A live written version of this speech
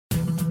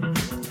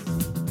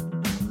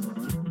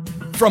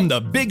From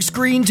the big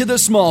screen to the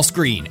small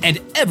screen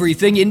and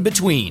everything in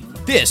between,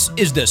 this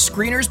is the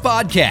Screeners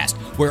Podcast,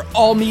 where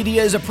all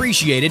media is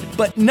appreciated,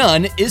 but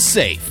none is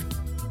safe.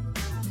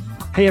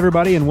 Hey,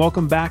 everybody, and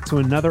welcome back to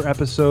another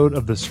episode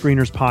of the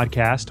Screeners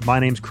Podcast. My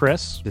name's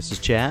Chris. This is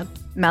Chad.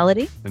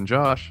 Melody. And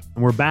Josh.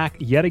 And we're back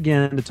yet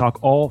again to talk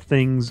all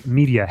things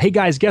media. Hey,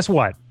 guys, guess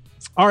what?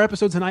 Our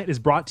episode tonight is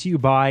brought to you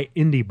by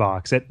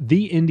IndieBox at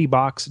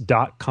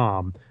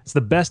theindiebox.com. It's the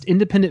best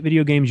independent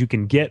video games you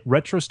can get,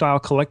 retro-style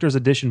collector's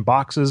edition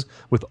boxes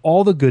with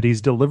all the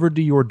goodies delivered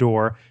to your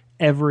door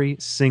every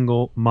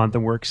single month,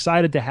 and we're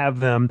excited to have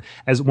them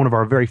as one of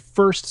our very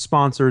first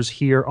sponsors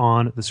here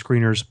on the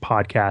Screeners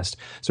Podcast.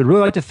 So I'd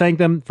really like to thank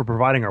them for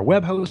providing our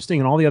web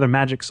hosting and all the other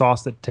magic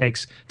sauce that it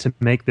takes to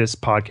make this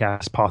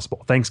podcast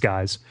possible. Thanks,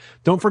 guys.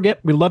 Don't forget,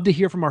 we love to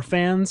hear from our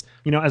fans.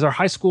 You know, as our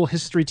high school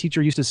history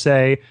teacher used to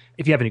say,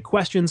 if you have any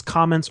questions,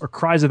 comments, or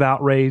cries of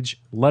outrage,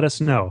 let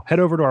us know. Head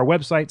over to our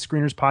website,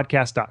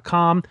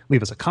 screenerspodcast.com,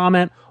 leave us a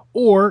comment,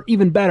 or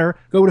even better,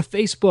 go to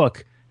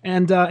Facebook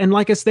and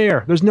like us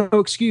there. There's no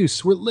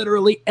excuse. We're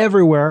literally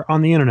everywhere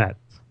on the internet.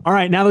 All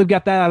right, now that we've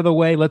got that out of the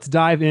way, let's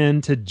dive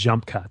into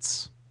Jump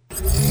Cuts.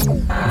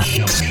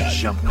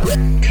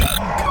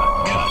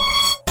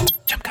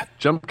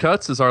 Jump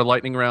Cuts is our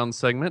lightning round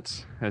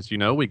segment. As you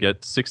know, we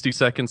get 60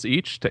 seconds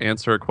each to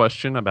answer a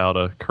question about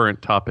a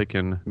current topic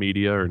in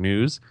media or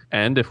news.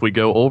 And if we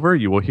go over,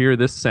 you will hear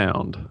this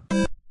sound.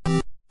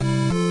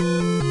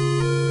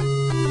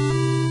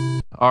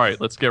 All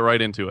right, let's get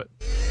right into it.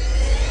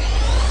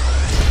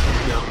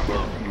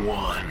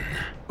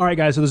 All right,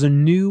 guys, so there's a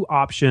new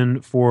option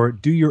for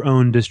do your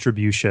own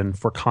distribution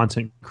for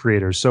content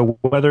creators. So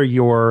whether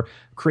you're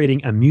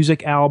creating a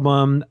music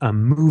album, a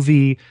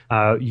movie,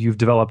 you've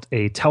developed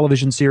a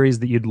television series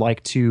that you'd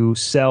like to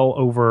sell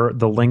over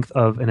the length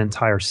of an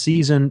entire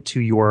season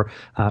to your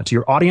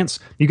audience,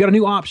 you've got a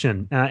new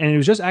option. And it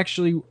was just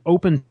actually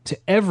open to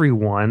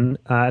everyone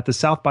at the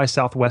South by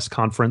Southwest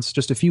conference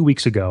just a few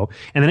weeks ago.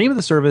 And the name of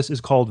the service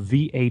is called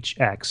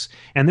VHX.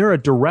 And they're a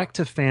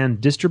direct-to-fan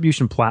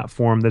distribution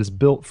platform that is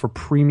built for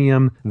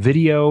premium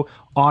video,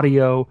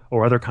 audio,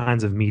 or other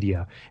kinds of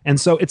media. And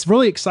so it's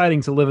really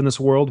exciting to live in this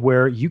world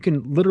where you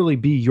can literally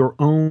be your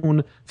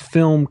own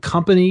film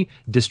company,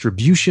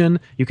 distribution.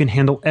 You can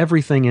handle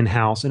everything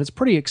in-house, and it's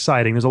pretty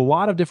exciting. There's a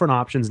lot of different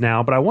options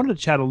now, but I wanted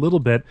to chat a little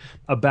bit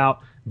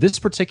about this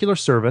particular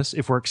service,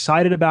 if we're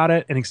excited about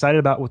it and excited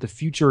about what the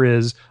future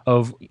is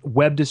of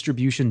web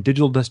distribution,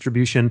 digital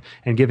distribution,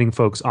 and giving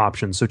folks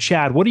options. So,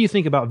 Chad, what do you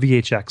think about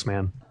VHX,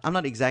 man? I'm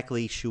not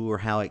exactly sure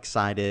how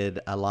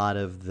excited a lot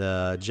of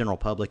the general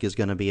public is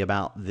going to be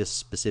about this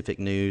specific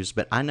news,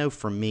 but I know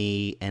for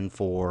me and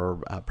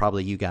for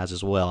probably you guys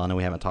as well, I know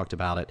we haven't talked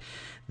about it,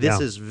 this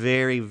is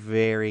very,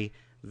 very,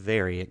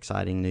 very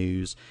exciting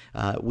news.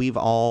 We've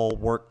all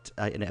worked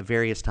at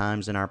various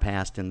times in our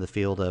past in the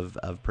field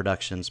of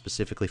production,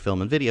 specifically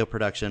film and video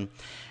production.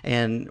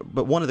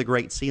 But one of the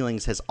great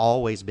ceilings has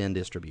always been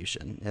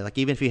distribution. Like,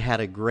 even if you had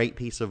a great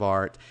piece of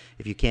art,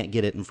 if you can't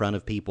get it in front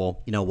of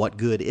people, you know, what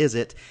good is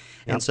it?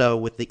 Yep. And so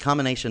with the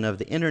combination of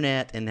the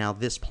internet and now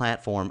this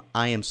platform,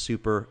 I am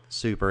super,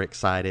 super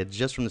excited,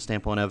 just from the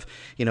standpoint of,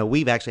 you know,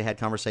 we've actually had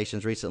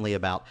conversations recently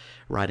about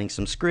writing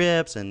some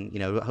scripts and, you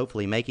know,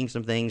 hopefully making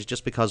some things,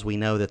 just because we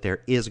know that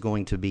there is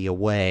going to be a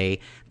way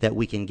that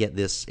we can get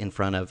this in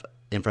front of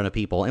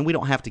people, and we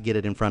don't have to get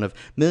it in front of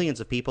millions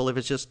of people. If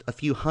it's just a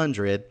few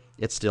hundred,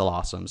 it's still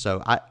awesome.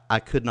 So I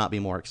could not be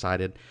more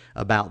excited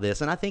about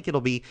this, and I think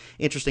it'll be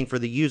interesting for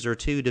the user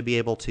too to be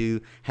able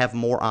to have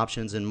more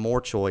options and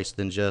more choice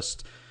than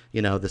just,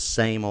 you know, the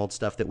same old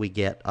stuff that we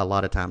get a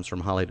lot of times from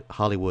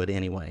Hollywood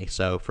anyway.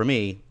 So for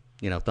me,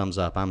 you know, thumbs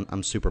up.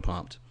 I'm super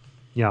pumped.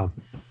 Yeah,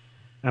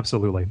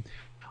 absolutely.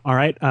 All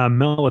right,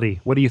 Melody,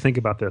 what do you think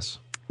about this?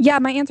 Yeah,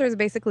 my answer is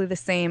basically the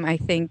same. I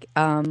think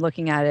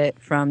looking at it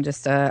from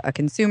just a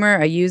consumer,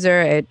 a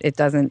user, it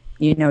doesn't,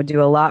 you know,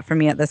 do a lot for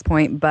me at this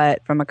point.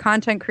 But from a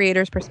content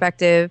creator's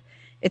perspective,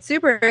 it's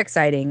super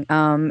exciting.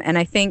 And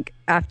I think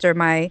after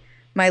my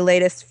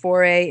latest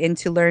foray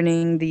into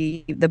learning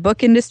the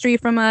book industry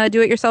from a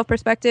do-it-yourself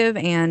perspective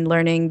and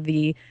learning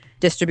the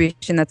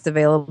distribution that's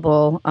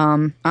available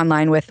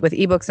online with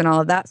ebooks and all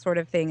of that sort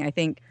of thing, I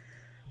think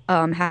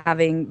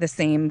having the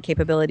same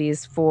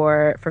capabilities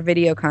for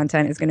video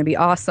content is going to be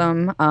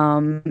awesome.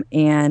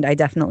 And I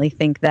definitely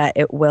think that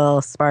it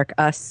will spark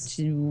us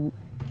to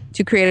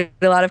create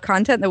a lot of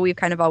content that we've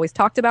kind of always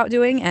talked about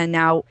doing. And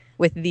now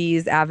with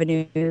these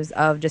avenues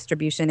of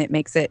distribution, it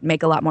makes it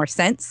make a lot more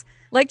sense.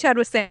 Like Chad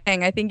was saying,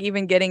 I think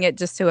even getting it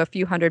just to a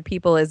few hundred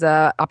people is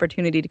a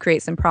opportunity to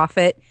create some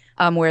profit.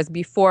 Whereas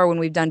before, when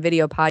we've done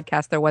video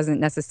podcasts, there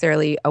wasn't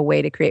necessarily a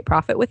way to create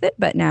profit with it,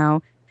 but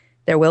now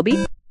there will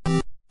be.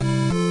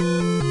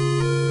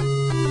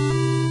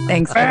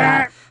 Thanks for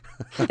that.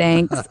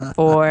 Thanks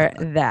for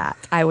that.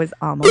 I was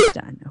almost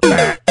done.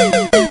 Okay.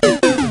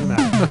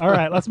 All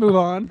right, let's move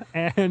on.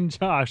 And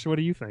Josh, what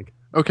do you think?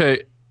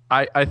 Okay,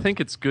 I think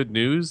it's good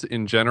news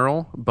in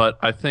general, but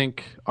I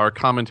think our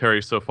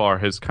commentary so far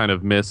has kind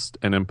of missed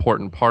an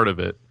important part of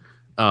it.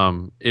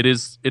 it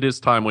is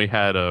time we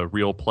had a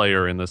real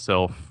player in the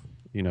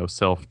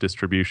self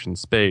distribution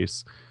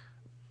space.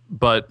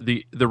 But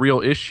the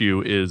real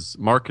issue is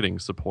marketing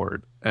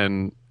support.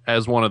 And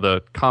as one of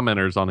the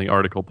commenters on the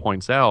article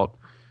points out,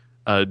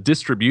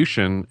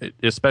 distribution,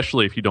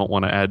 especially if you don't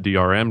want to add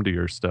DRM to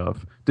your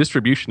stuff,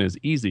 distribution is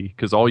easy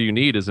because all you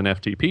need is an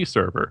FTP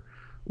server.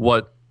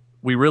 What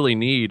we really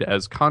need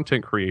as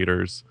content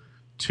creators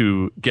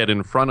to get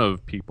in front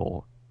of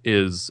people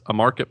is a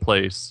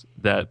marketplace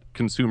that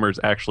consumers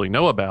actually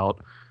know about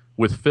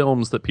with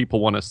films that people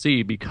want to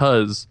see,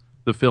 because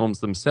the films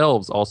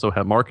themselves also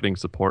have marketing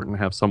support and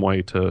have some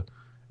way to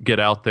get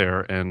out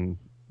there and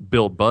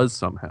build buzz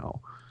somehow.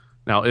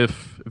 Now,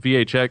 if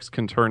VHX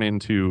can turn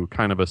into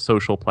kind of a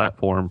social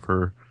platform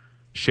for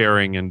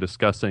sharing and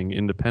discussing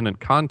independent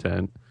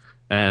content,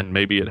 and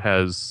maybe it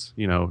has,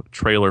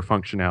 trailer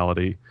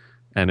functionality,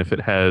 and if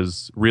it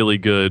has really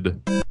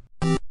good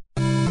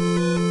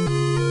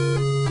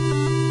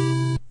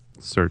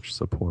search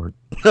support.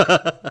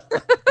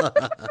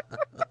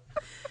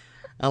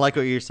 I like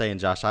what you're saying,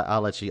 Josh. I'll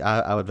let you.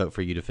 I would vote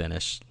for you to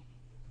finish.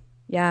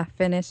 Yeah,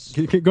 finish.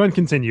 Go ahead and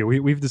continue.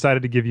 We've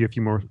decided to give you a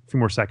few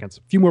more seconds,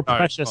 a few more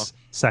precious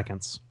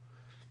seconds.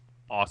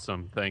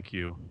 Awesome. Thank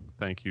you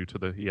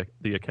to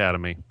the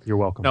Academy. You're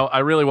welcome. No, I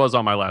really was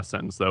on my last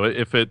sentence though.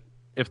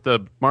 If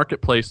the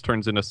marketplace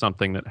turns into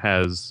something that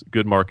has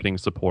good marketing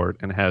support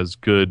and has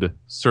good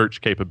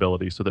search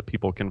capability so that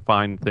people can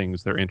find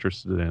things they're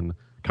interested in,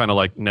 kind of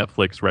like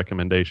Netflix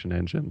recommendation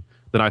engine,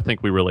 then I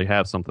think we really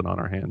have something on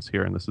our hands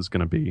here, and this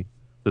could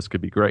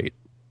be great.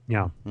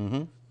 Yeah.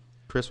 Mm-hmm.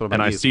 Chris, what about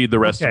you? And I see the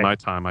rest of my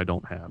time I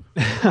don't have.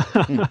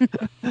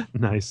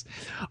 Nice.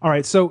 All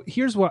right. So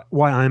here's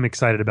why I'm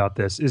excited about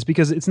this is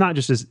because it's not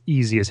just as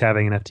easy as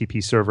having an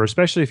FTP server,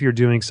 especially if you're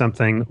doing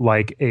something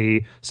like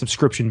a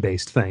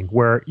subscription-based thing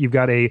where you've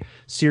got a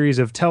series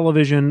of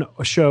television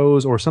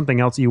shows or something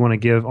else that you want to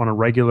give on a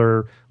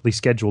regularly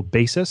scheduled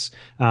basis.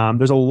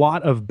 There's a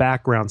lot of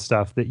background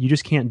stuff that you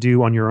just can't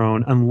do on your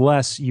own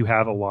unless you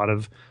have a lot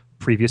of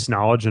previous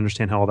knowledge and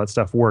understand how all that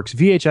stuff works.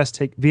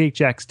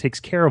 VHX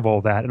takes care of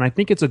all that, and I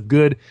think it's a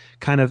good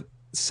kind of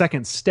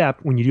second step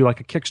when you do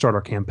like a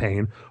Kickstarter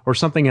campaign or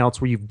something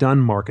else where you've done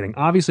marketing.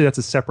 Obviously, that's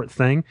a separate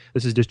thing.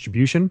 This is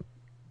distribution.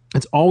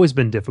 It's always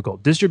been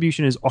difficult.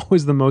 Distribution is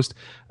always the most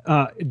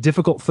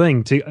difficult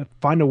thing, to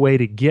find a way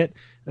to get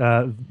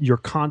your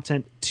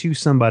content to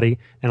somebody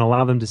and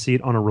allow them to see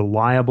it on a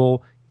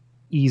reliable,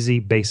 easy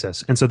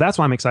basis. And so that's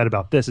why I'm excited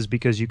about this, is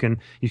because you can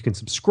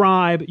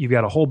subscribe. You've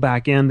got a whole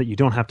back end that you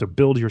don't have to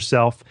build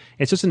yourself.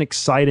 It's just an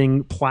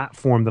exciting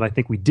platform that I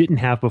think we didn't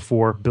have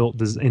before,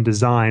 built and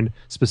designed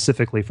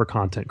specifically for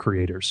content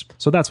creators.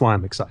 So that's why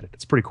I'm excited.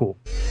 It's pretty cool.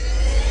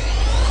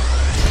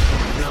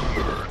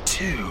 Number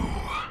 2.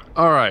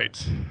 All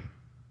right.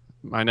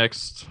 My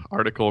next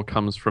article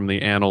comes from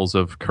the annals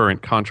of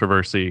current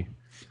controversy.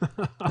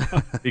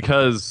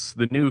 Because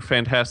the new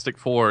Fantastic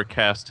Four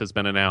cast has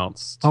been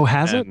announced. Oh,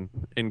 has it?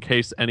 In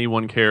case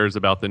anyone cares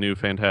about the new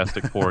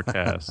Fantastic Four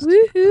cast.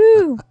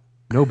 Woohoo!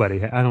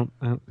 Nobody. I don't.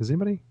 Does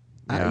anybody?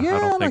 Yeah, I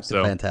don't like think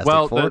so.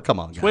 Fantastic Four. Come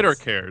on, guys. Twitter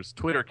cares.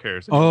 Twitter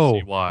cares. And Oh, you'll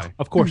see why.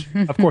 Of course.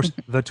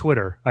 The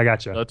Twitter. I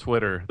gotcha.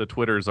 The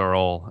Twitters are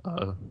all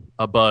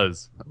a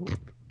buzz.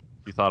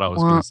 You thought I was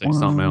going to say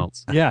something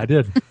else. Yeah, I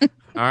did. All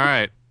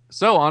right.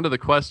 So on to the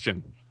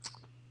question.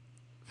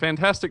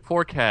 Fantastic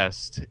Four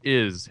cast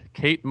is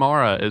Kate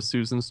Mara as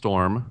Susan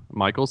Storm,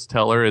 Michael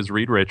Teller as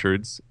Reed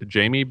Richards,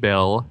 Jamie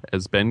Bell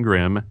as Ben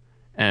Grimm,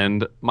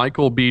 and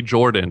Michael B.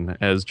 Jordan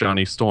as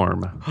Johnny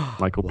Storm.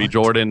 Michael B.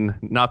 Jordan,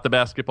 not the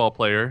basketball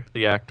player,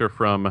 the actor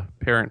from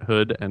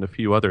Parenthood and a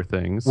few other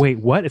things. Wait,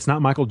 what? It's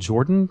not Michael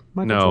Jordan?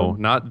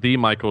 Jordan? Not the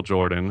Michael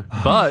Jordan.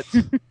 But,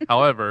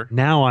 however...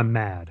 Now I'm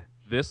mad.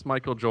 This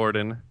Michael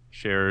Jordan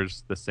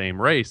shares the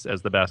same race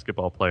as the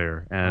basketball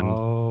player,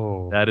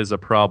 and that is a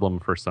problem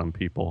for some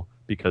people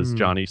because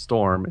Johnny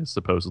Storm is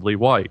supposedly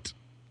white.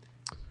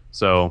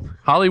 So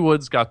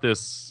Hollywood's got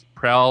this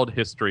proud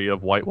history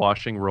of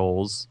whitewashing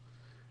roles,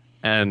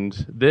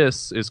 and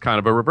this is kind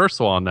of a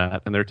reversal on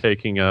that, and they're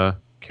taking a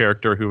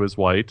character who is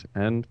white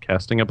and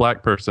casting a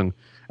black person,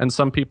 and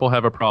some people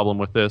have a problem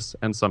with this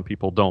and some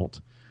people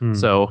don't.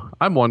 So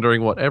I'm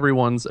wondering what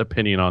everyone's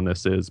opinion on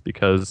this is,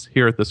 because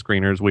here at the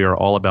Screeners, we are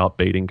all about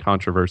baiting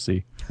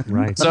controversy.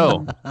 Right.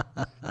 So,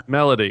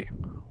 Melody,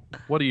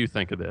 what do you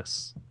think of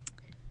this?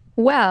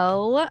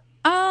 Well,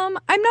 I'm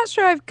not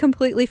sure I've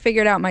completely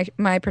figured out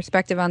my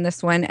perspective on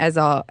this one as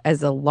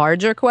a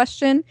larger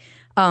question.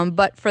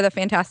 But for the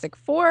Fantastic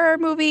Four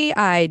movie,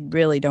 I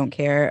really don't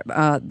care.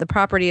 The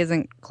property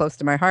isn't close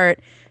to my heart,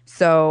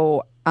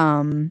 so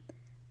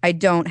I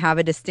don't have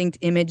a distinct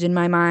image in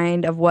my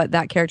mind of what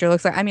that character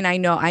looks like. I mean, I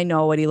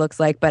know what he looks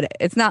like, but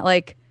it's not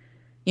like,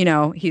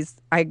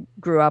 I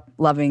grew up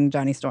loving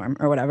Johnny Storm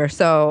or whatever.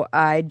 So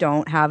I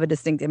don't have a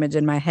distinct image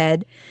in my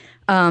head.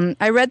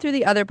 I read through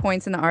the other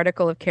points in the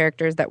article of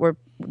characters that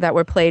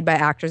were played by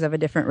actors of a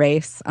different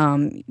race.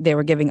 They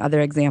were giving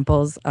other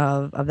examples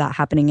of that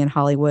happening in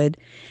Hollywood.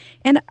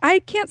 And I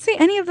can't say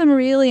any of them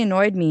really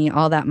annoyed me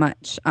all that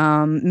much.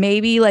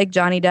 Maybe like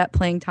Johnny Depp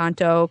playing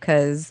Tonto,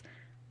 because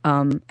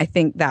I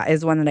think that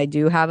is one that I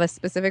do have a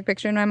specific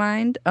picture in my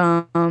mind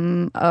of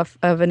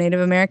a Native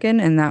American,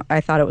 and that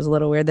I thought it was a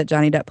little weird that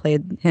Johnny Depp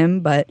played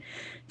him, but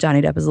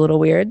Johnny Depp is a little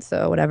weird,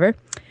 so whatever.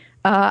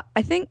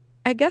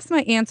 I guess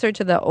my answer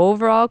to the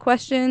overall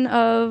question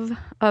of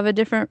a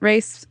different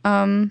race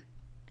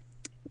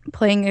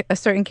playing a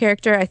certain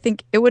character, I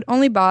think it would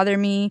only bother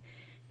me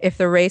if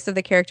the race of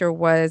the character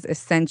was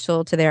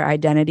essential to their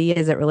identity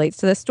as it relates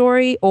to the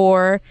story,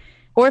 or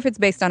if it's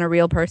based on a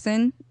real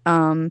person.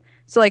 So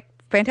like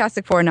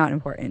Fantastic Four, not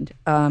important.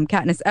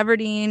 Katniss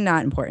Everdeen,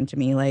 not important to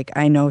me. Like,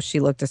 I know she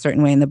looked a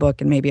certain way in the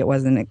book, and maybe it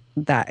wasn't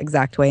that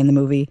exact way in the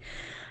movie.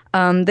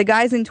 The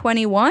guys in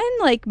 21,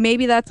 like,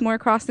 maybe that's more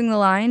crossing the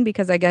line,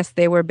 because I guess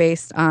they were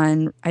based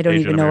on, I don't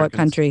even know what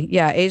country.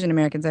 Yeah, Asian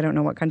Americans. I don't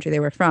know what country they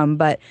were from,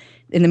 but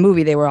in the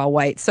movie they were all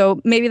white. So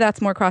maybe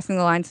that's more crossing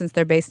the line since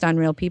they're based on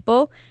real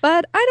people.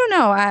 But I don't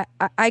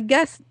know. I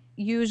guess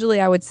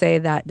usually I would say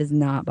that does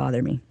not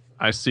bother me.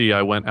 I see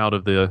I went out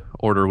of the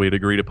order we'd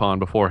agreed upon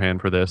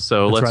beforehand for this,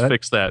 so let's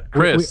fix that.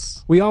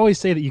 Chris. We always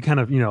say that you kind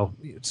of,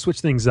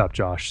 switch things up,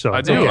 Josh. So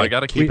I do. I got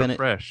to keep it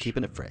fresh.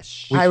 Keeping it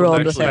fresh. I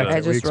rolled with it.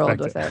 I just rolled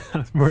with it.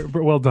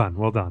 Well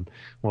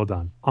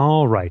done.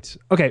 All right.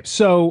 Okay,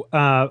 so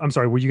I'm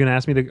sorry, were you going to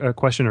ask me the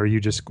question, or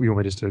you want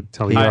me just to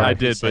tell you? I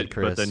did,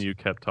 but then you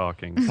kept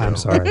talking. So I'm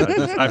sorry.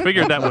 I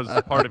figured that was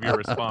part of your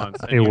response,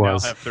 and you now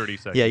have 30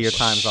 seconds. Yeah, your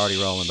time's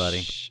already rolling,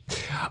 buddy.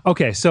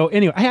 Okay, so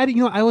anyway,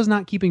 I was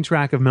not keeping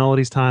track of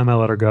Melody's time. I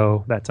let her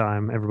go that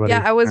time. Everybody.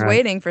 Yeah, I was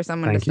waiting for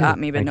someone to stop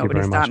me, but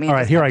nobody stopped me. All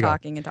right, here I go.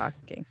 Talking and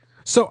talking.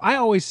 So I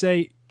always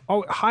say,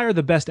 hire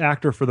the best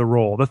actor for the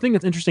role. The thing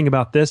that's interesting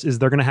about this is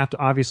they're going to have to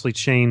obviously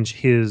change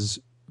his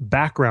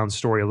background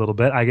story a little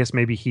bit. I guess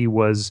maybe he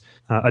was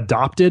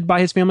adopted by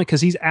his family,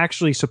 because he's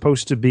actually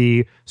supposed to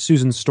be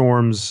Susan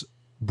Storm's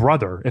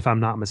brother, if I'm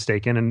not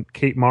mistaken, and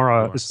Kate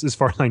Mara, as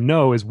far as I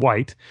know, is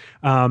white.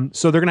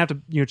 So they're gonna have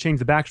to change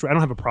the backstory. I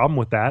don't have a problem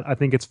with that. I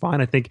think it's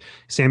fine. I think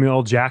Samuel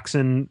L.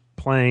 Jackson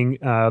playing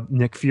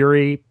Nick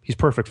Fury, he's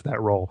perfect for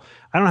that role.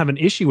 I don't have an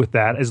issue with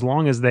that, as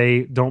long as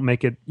they don't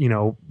make it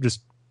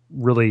just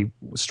really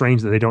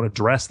strange that they don't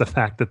address the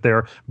fact that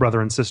they're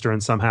brother and sister,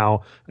 and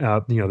somehow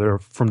they're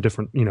from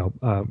different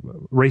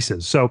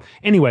races. So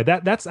anyway,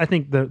 that's I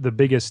think the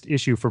biggest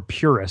issue for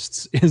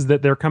purists is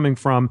that they're coming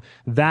from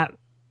that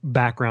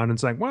background and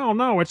saying, well,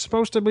 no, it's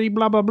supposed to be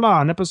blah blah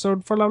blah in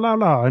episode for la la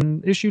la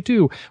and issue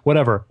 2,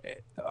 whatever.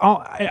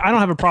 I don't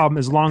have a problem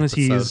as long as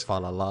he's fa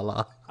la la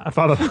la.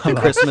 The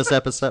Christmas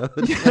episode.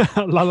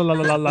 La la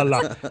la la la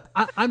la.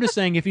 I'm just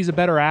saying, if he's a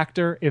better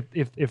actor,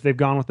 if they've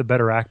gone with a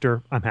better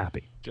actor, I'm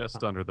happy.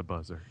 Just under the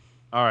buzzer.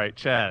 All right,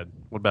 Chad,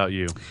 what about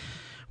you?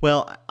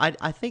 Well,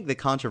 I think the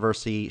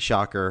controversy,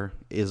 shocker,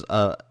 is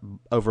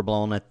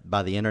overblown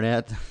by the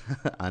internet.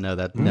 I know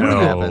that never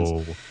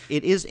happens.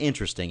 It is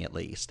interesting, at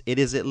least. It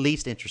is at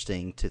least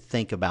interesting to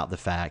think about the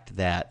fact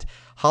that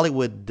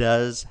Hollywood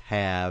does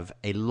have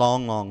a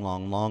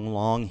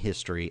long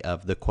history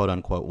of the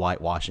quote-unquote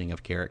whitewashing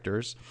of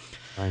characters.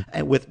 Right.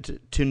 And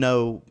with to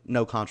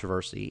no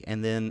controversy.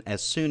 And then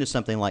as soon as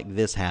something like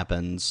this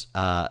happens,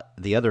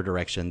 the other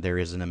direction, there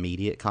is an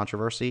immediate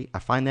controversy. I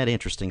find that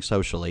interesting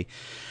socially.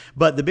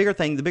 But the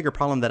bigger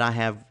problem that I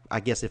have, I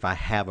guess if I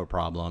have a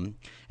problem,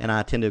 and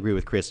I tend to agree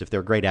with Chris, if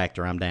they're a great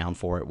actor, I'm down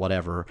for it,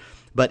 whatever.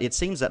 But it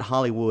seems that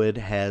Hollywood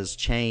has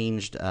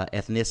changed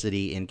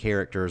ethnicity in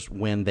characters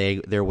when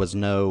there was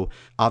no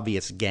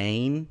obvious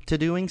gain to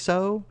doing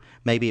so.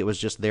 Maybe it was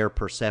just their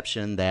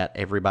perception that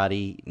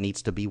everybody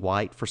needs to be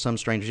white for some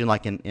strange reason,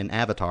 like in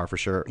Avatar, for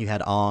sure. You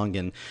had Aang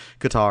and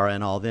Katara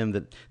and all them,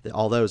 that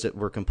all those that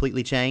were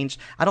completely changed.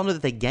 I don't know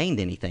that they gained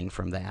anything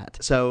from that.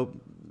 So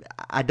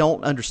I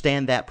don't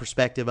understand that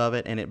perspective of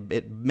it, and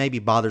it maybe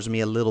bothers me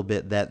a little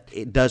bit that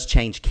it does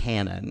change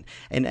canon.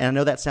 And I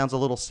know that sounds a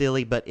little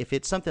silly, but if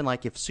it's something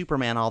like if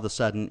Superman all of a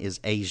sudden is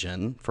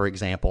Asian, for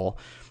example,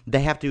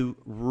 they have to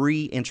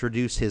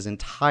reintroduce his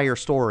entire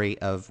story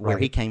of where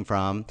he came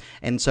from.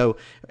 And so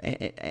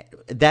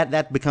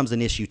that becomes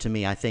an issue to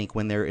me, I think,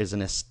 when there is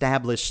an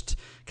established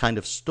kind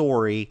of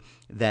story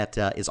that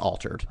is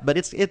altered.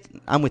 But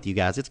I'm with you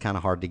guys. It's kind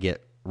of hard to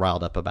get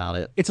riled up about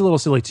it. It's a little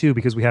silly too,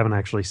 because we haven't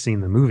actually seen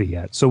the movie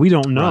yet, so we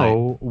don't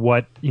know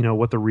what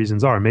the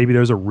reasons are. Maybe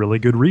there's a really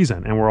good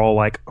reason, and we're all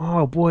like,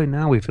 oh boy,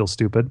 now we feel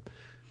stupid.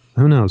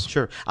 Who knows?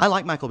 Sure. I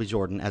like Michael B.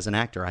 Jordan as an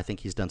actor. I think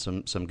he's done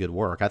some good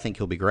work. I think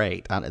he'll be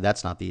great.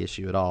 That's not the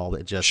issue at all.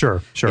 It just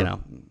sure.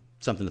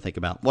 Something to think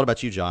about. What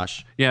about you,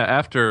 Josh? Yeah,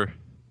 after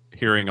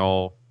hearing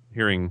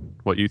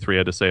what you three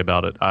had to say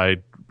about it, I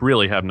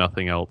really have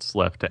nothing else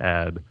left to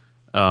add.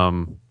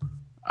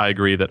 I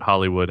agree that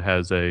Hollywood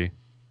has a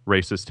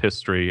racist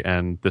history,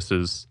 and this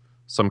is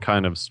some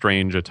kind of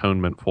strange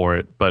atonement for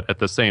it. But at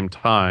the same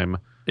time,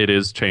 it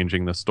is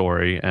changing the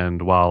story.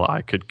 And while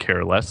I could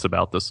care less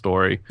about the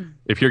story,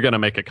 if you're going to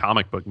make a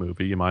comic book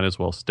movie, you might as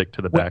well stick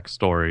to the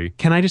backstory.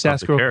 Can I just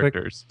ask real quick?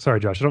 Sorry,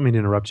 Josh, I don't mean to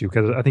interrupt you,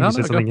 because I think you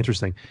said something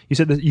interesting. You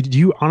said that. Do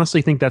you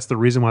honestly think that's the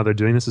reason why they're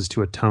doing this, is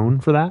to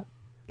atone for that?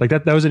 Like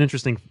that was an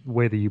interesting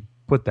way that you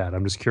put that.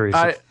 I'm just curious.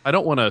 I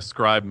don't want to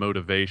ascribe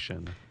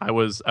motivation. I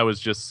was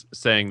just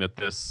saying that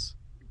this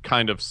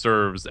kind of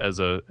serves as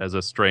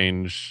a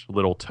strange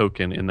little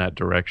token in that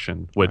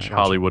direction, which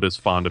Hollywood is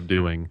fond of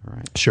doing.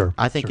 Right. Sure.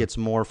 I think it's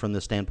more from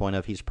the standpoint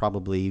of he's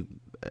probably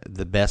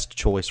the best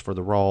choice for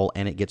the role,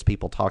 and it gets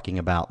people talking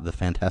about the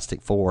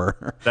Fantastic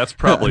Four. That's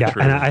probably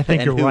true. And I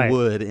think and you're who right.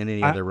 would in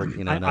any other,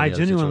 I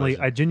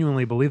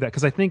genuinely believe that,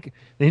 because I think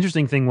the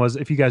interesting thing was,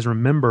 if you guys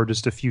remember,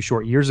 just a few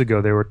short years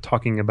ago, they were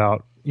talking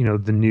about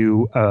the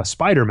new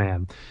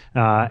Spider-Man,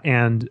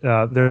 and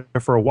there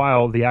for a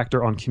while, the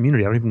actor on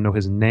Community, I don't even know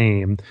his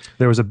name.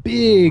 There was a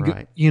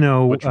big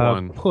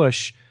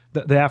push.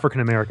 The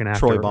African American actor,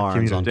 Troy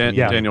Barnes on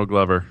Daniel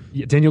Glover.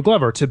 Daniel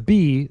Glover to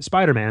be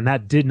Spider-Man.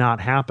 That did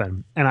not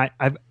happen, and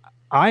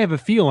I have a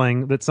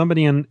feeling that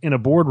somebody in a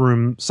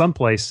boardroom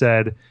someplace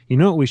said,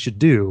 what we should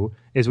do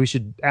is we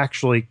should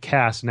actually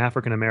cast an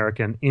African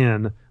American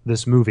in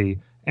this movie,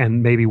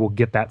 and maybe we'll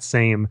get that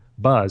same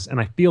buzz. And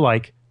I feel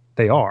like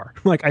they are.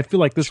 Like, I feel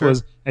like this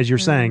was, as you're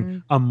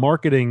saying, a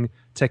marketing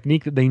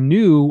technique that they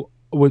knew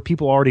what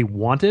people already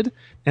wanted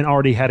and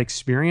already had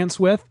experience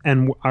with,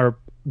 and are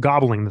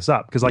gobbling this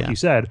up, because like you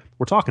said,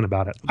 we're talking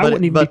about it. I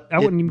wouldn't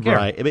even care.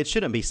 Right. It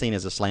shouldn't be seen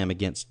as a slam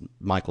against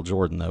Michael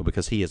Jordan, though,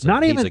 because he's a good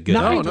actor.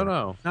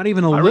 Not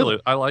even a little.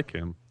 I like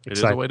him. It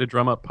is a way to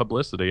drum up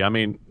publicity. I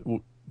mean,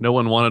 no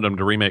one wanted him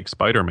to remake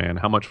Spider-Man.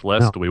 How much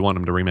less do we want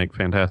him to remake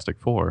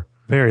Fantastic Four?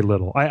 Very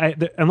little.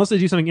 Unless they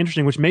do something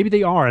interesting, which maybe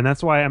they are, and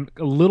that's why I'm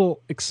a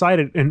little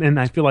excited, and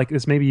I feel like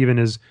this maybe even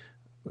is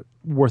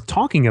worth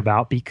talking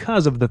about,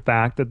 because of the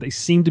fact that they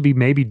seem to be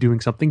maybe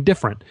doing something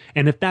different.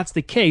 And if that's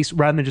the case,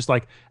 rather than just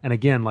like, and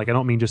again, like, I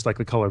don't mean just like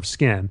the color of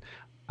skin,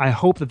 I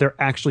hope that they're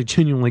actually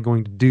genuinely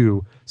going to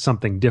do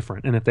something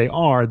different. And if they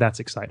are, that's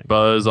exciting.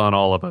 Buzz on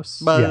all of us.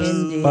 Buzz.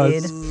 Indeed.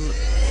 Buzz.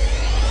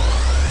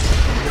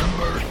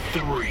 Number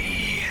 3.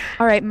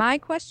 All right, my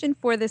question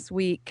for this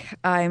week,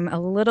 I'm a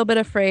little bit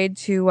afraid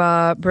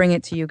to bring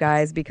it to you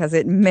guys, because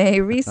it may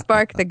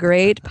respark the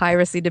great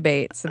piracy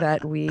debates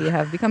that we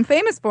have become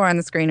famous for on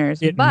the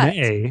screeners. It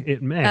may.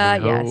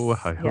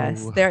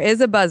 Yes, there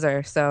is a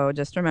buzzer, so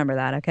just remember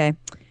that, okay?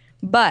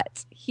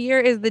 But here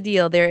is the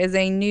deal. There is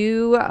a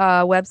new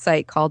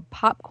website called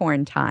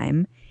Popcorn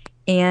Time,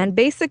 and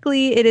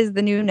basically it is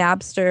the new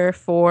Napster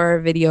for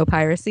video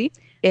piracy.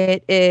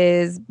 It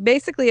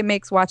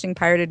makes watching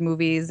pirated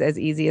movies as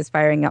easy as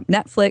firing up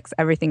Netflix.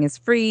 Everything is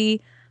free.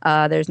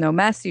 There's no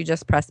mess. You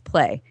just press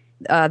play.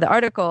 The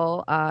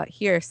article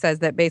here says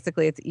that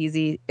basically it's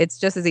easy. It's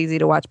just as easy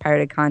to watch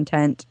pirated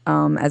content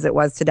as it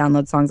was to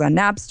download songs on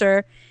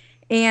Napster.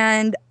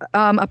 And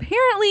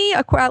apparently,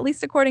 at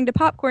least according to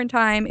Popcorn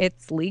Time,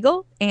 it's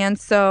legal. And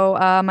so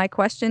my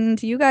question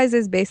to you guys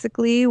is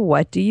basically,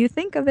 what do you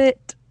think of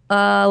it?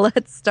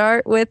 Let's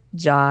start with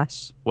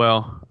Josh.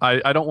 Well,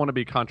 I don't want to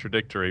be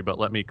contradictory, but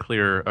let me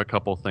clear a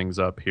couple things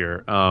up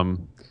here.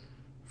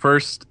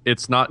 First,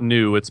 it's not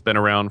new. It's been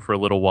around for a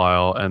little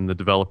while, and the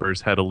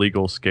developers had a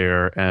legal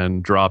scare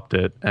and dropped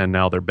it, and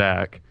now they're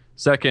back.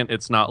 Second,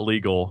 it's not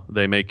legal.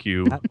 They make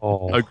you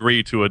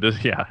agree to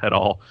at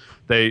all.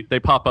 They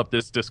pop up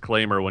this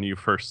disclaimer when you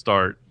first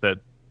start that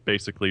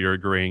basically you're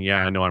agreeing,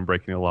 I know I'm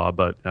breaking the law,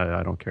 but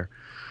I don't care.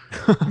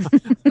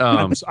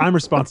 I'm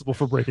responsible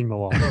for breaking the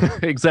law.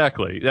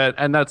 Exactly.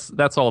 And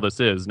that's all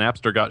this is.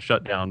 Napster got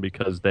shut down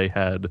because they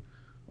had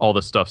all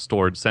the stuff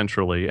stored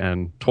centrally,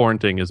 and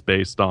torrenting is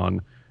based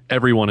on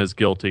everyone is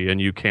guilty and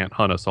you can't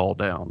hunt us all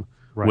down,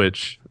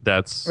 which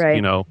that's,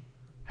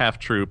 half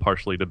true,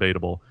 partially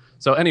debatable.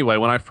 So anyway,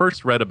 when I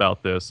first read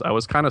about this, I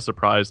was kind of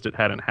surprised it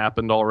hadn't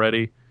happened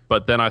already,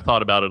 but then I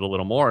thought about it a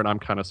little more, and I'm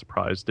kind of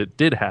surprised it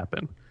did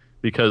happen,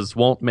 because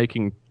won't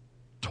making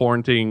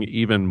torrenting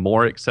even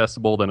more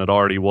accessible than it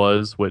already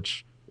was,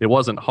 which it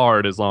wasn't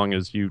hard as long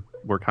as you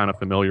were kind of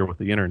familiar with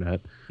the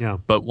internet. Yeah.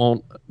 But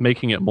won't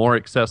making it more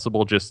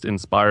accessible just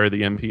inspire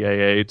the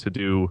MPAA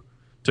to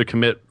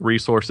commit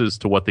resources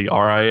to what the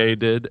RIA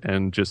did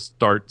and just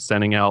start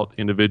sending out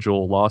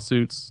individual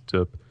lawsuits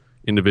to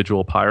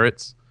individual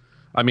pirates?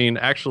 I mean,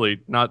 actually,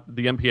 not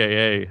the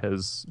MPAA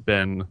has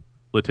been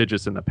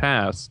litigious in the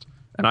past,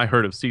 and I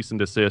heard of cease and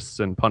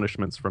desists and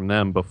punishments from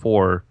them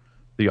before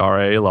the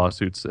RIA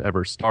lawsuits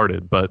ever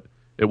started, but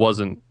it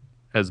wasn't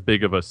as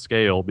big of a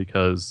scale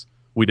because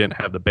we didn't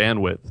have the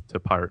bandwidth to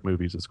pirate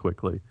movies as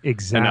quickly.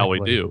 Exactly. And now we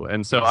do.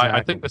 And so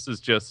I think this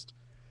is just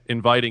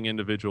inviting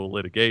individual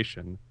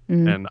litigation,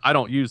 and I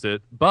don't use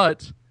it,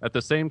 but at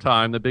the same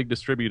time, the big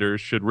distributors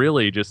should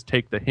really just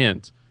take the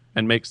hint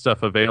and make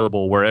stuff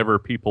available wherever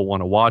people want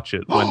to watch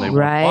it when they want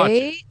to watch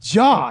it.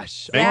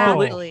 Josh!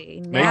 Make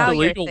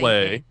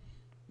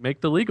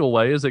the legal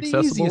way as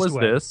accessible as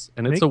this,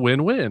 and it's a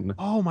win-win.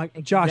 Oh my,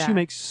 Josh, you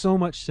make so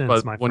much sense,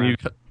 but my friend. when you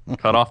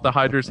cut off the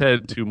Hydra's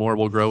head, 2 more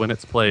will grow in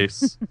its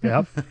place.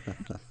 Yep.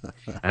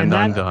 And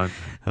I'm done.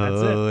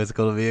 It's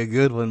going to be a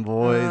good one,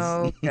 boys.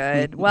 Oh,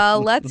 good.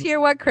 Well, let's hear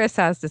what Chris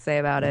has to say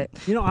about it.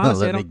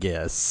 Honestly, let me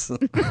guess.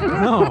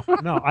 No,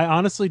 I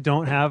honestly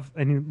don't have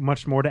any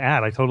much more to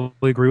add. I totally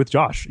agree with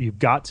Josh. You've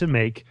got to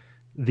make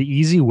the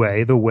easy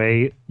way, the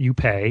way you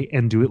pay,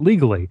 and do it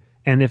legally.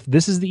 And if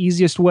this is the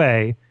easiest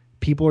way,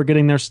 people are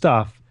getting their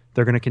stuff,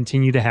 they're going to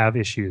continue to have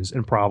issues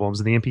and problems,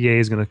 and the MPA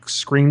is going to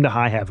scream to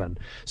high heaven.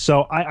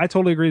 So I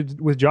totally agree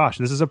with Josh.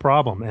 This is a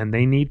problem, and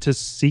they need to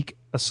seek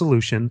a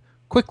solution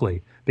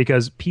quickly,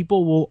 because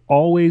people will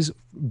always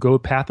go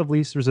path of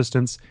least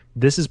resistance.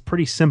 This is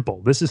pretty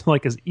simple. This is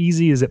like as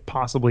easy as it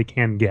possibly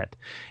can get.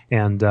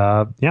 And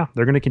they're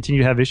going to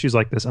continue to have issues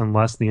like this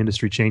unless the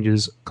industry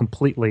changes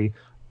completely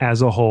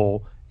as a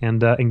whole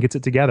and gets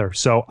it together.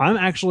 So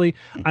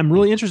I'm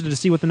really interested to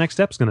see what the next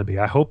step's going to be.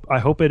 I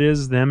hope it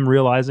is them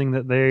realizing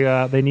that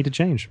they need to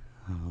change.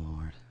 Oh, Lord.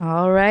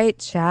 All right,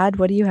 Chad,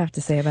 what do you have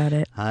to say about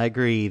it? I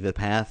agree. The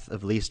path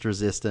of least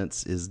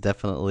resistance is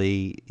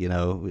definitely,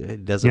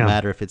 it doesn't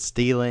matter if it's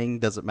stealing,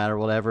 doesn't matter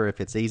whatever.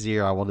 If it's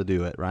easier, I want to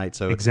do it, right?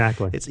 So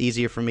exactly, it's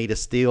easier for me to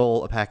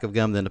steal a pack of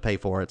gum than to pay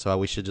for it. So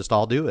we should just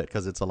all do it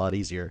because it's a lot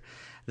easier.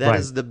 That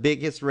is the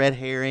biggest red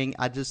herring.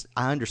 I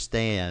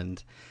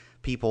understand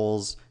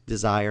people's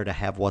desire to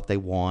have what they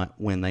want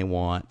when they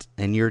want,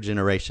 and your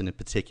generation in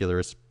particular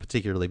is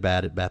particularly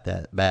bad about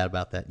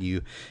that,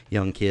 you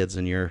young kids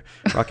and your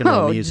rock and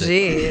roll music.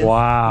 Geez.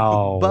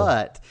 Wow.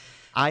 But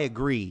I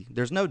agree.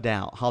 There's no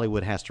doubt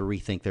Hollywood has to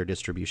rethink their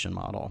distribution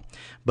model.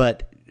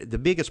 But the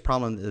biggest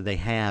problem that they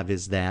have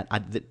is that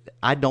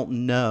I don't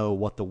know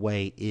what the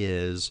way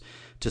is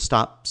to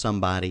stop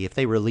somebody, if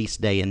they release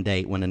day and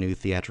date when a new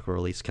theatrical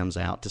release comes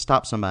out, to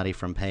stop somebody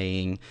from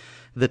paying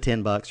the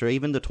 $10 or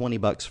even the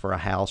 $20 for a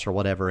house or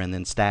whatever, and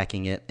then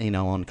stacking it,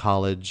 on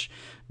college,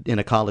 in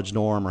a college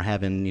dorm, or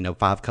having,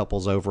 5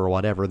 couples over or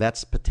whatever.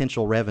 That's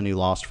potential revenue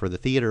lost for the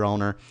theater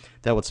owner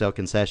that would sell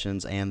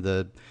concessions, and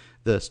the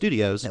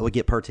studios that would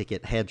get per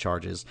ticket head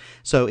charges.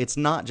 So it's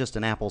not just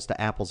an apples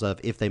to apples of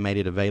if they made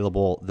it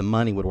available, the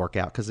money would work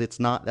out, because that's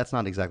not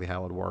exactly how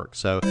it would work.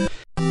 So.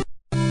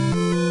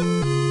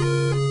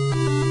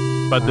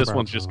 But this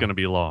one's just going to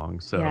be long,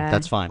 so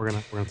that's fine. We're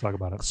gonna talk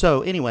about it.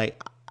 So anyway,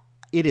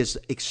 it is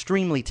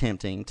extremely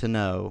tempting to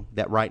know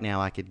that right now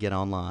I could get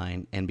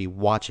online and be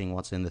watching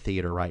what's in the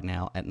theater right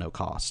now at no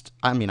cost.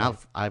 I mean, I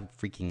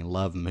freaking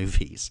love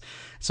movies.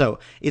 So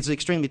it's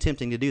extremely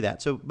tempting to do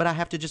that. So, but I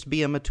have to just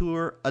be a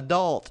mature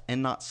adult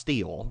and not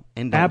steal,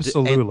 and don't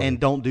Absolutely. and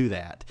don't do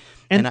that.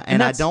 But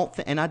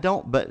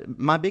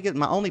my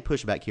only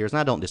pushback here is, and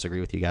I don't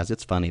disagree with you guys.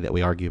 It's funny that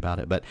we argue about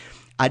it, but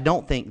I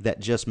don't think that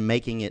just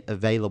making it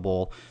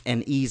available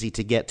and easy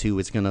to get to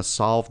is going to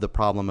solve the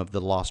problem of the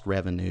lost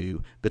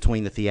revenue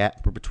between the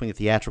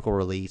theatrical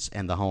release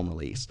and the home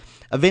release.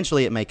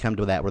 Eventually, it may come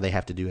to that where they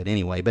have to do it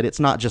anyway, but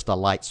it's not just a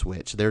light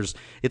switch.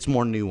 It's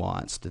more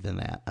nuanced than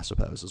that, I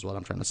suppose, is what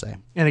I'm trying to say.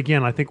 And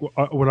again, I think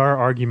what our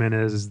argument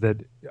is that,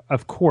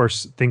 of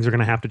course, things are going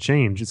to have to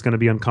change. It's going to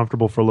be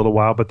uncomfortable for a little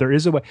while, but there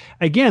is a way.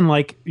 Again,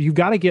 like, you've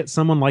got to get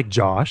someone like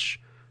Josh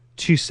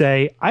to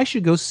say, I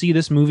should go see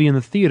this movie in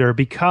the theater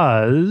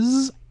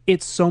because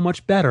it's so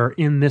much better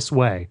in this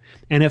way.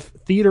 And if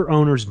theater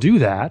owners do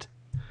that,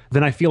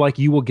 then I feel like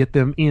you will get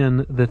them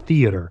in the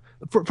theater.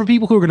 For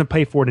people who are going to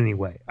pay for it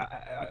anyway.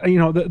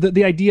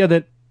 The idea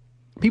that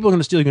people are going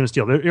to steal, you're going to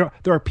steal.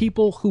 There are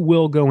people who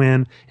will go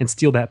in and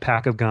steal that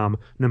pack of gum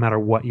no matter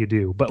what you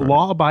do. But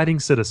law-abiding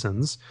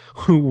citizens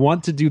who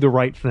want to do the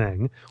right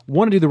thing,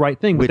 which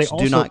but they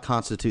also do not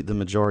constitute the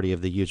majority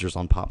of the users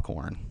on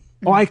popcorn.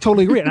 Oh, I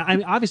totally agree. And I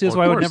mean, obviously, that's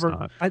why I would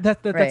never. Right.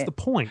 That's the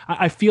point.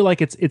 I feel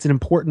like it's an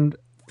important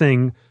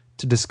thing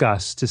to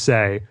discuss, to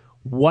say,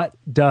 what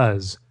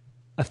does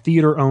a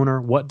theater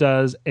owner, what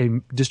does a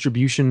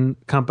distribution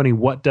company,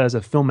 what does a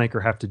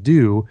filmmaker have to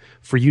do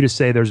for you to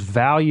say there's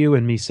value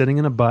in me sitting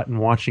in a butt and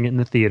watching it in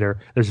the theater,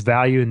 there's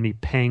value in me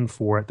paying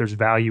for it, there's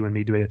value in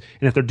me doing it.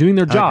 And if they're doing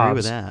their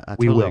jobs, I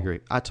agree with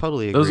that. I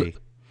totally agree.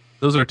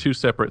 Those are two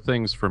separate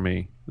things for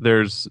me.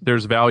 There's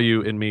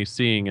value in me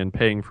seeing and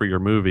paying for your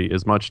movie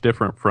is much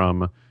different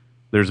from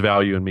there's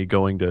value in me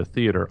going to a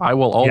theater. I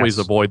will always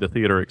avoid the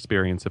theater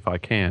experience if I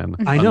can.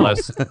 I know.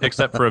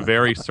 Except for a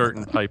very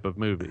certain type of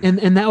movie.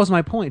 And that was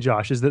my point,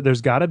 Josh, is that there's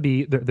got to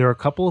be, there are a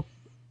couple,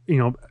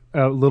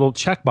 little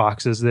check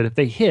boxes that if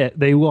they hit,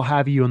 they will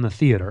have you in the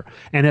theater.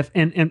 And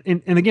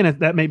again, if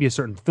that may be a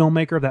certain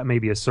filmmaker, that may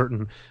be a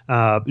certain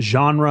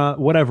genre,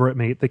 whatever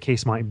the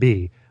case might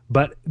be.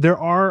 But there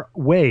are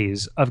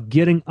ways of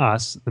getting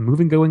us, the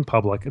moving going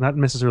public, and not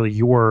necessarily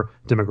your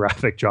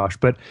demographic, Josh,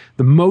 but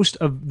the most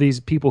of these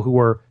people who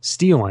are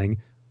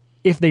stealing,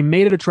 if they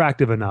made it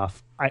attractive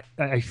enough,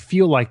 I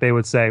feel like they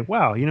would say,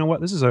 wow, you know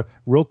what? This is a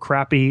real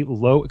crappy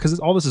low, because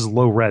all this is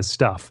low res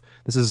stuff.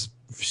 This is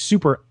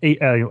super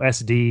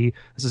SD.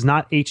 This is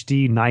not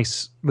HD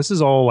nice. This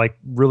is all like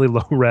really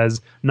low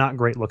res, not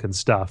great looking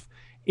stuff.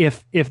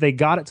 If they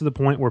got it to the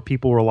point where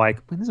people were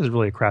like, this is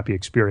really a crappy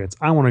experience,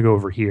 I want to go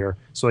over here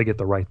so I get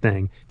the right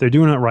thing. If they're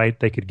doing it right,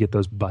 they could get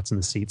those butts in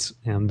the seats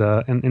and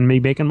be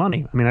making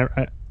money. I mean,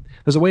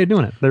 there's a way of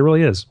doing it. There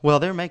really is. Well,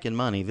 they're making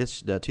money.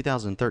 This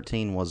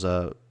 2013 was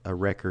a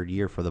record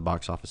year for the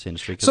box office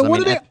industry. So what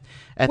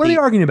are they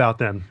arguing about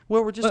then?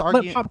 Well, we're just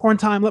arguing.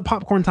 Let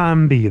popcorn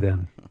time be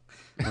then.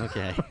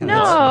 Okay.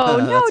 No,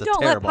 no, That's a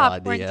don't let terrible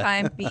popcorn idea.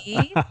 time be.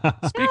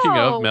 Speaking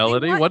No, of we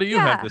Melody, want- what do you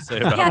have to say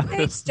about Yeah, this?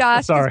 thanks, Josh.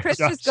 'Cause Sorry, Chris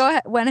Josh.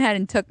 just went ahead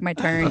and took my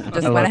turn.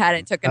 Just love- went ahead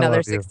and took I another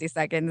love you. 60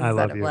 seconds I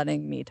instead love of you.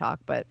 letting me talk.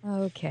 But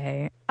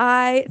okay,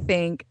 I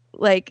think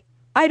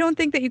I don't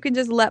think that you can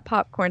just let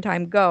popcorn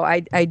time go.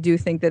 I do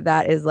think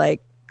that is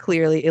like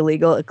clearly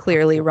illegal,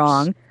 clearly Of course,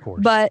 wrong. of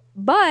course.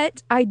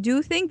 But I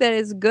do think that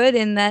it's good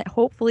in that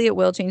hopefully it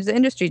will change the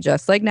industry,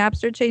 just like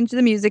Napster changed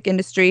the music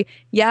industry.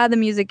 Yeah, the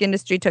music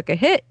industry took a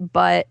hit,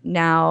 but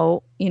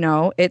now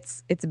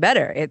it's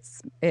better.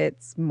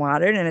 It's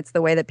modern, and it's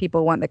the way that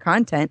people want the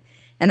content.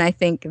 And I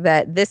think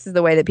that this is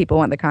the way that people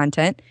want the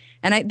content.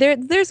 And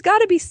there's got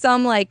to be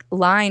some like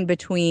line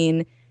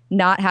between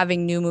not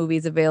having new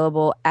movies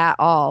available at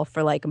all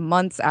for like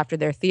months after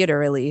their theater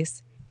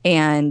release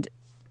and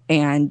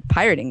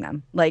pirating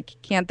them. Like,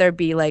 can't there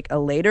be like a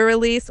later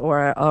release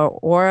or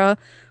a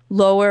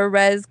lower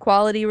res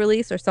quality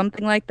release or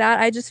something like that?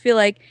 I just feel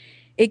like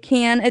it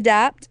can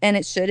adapt and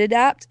it should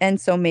adapt,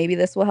 and so maybe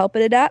this will help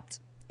it adapt,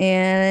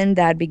 and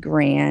that'd be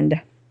grand.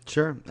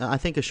 Sure. I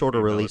think a shorter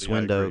Melody, release I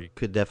window agree.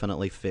 could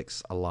definitely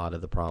fix a lot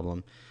of the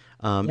problem.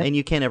 Yep. And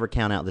you can't ever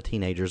count out the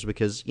teenagers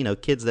because,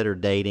 kids that are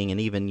dating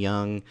and even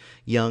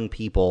young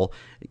people,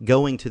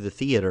 going to the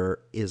theater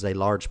is a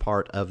large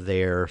part of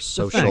their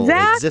social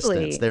Exactly.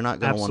 existence. They're not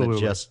going to want to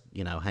Absolutely. just,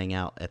 hang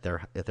out at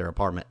their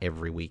apartment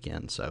every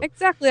weekend. So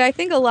Exactly. I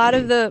think a lot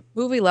of the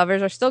movie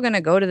lovers are still going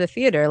to go to the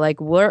theater.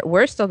 Like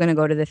we're still going to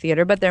go to the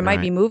theater, but there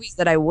might be Right. movies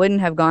that I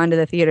wouldn't have gone to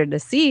the theater to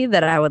see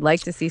that I would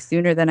like to see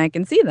sooner than I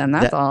can see them.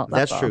 That's all.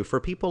 That's all. true.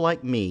 For people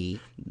like me,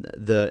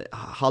 the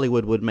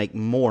Hollywood would make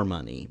more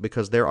money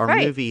because there are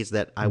Right. movies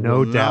that I No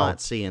will doubt.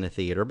 not see in a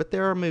theater, but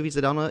there are movies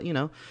that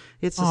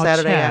it's a Oh,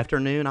 Saturday Chad.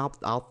 afternoon.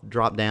 I'll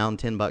drop down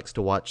 $10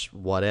 to watch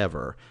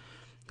whatever.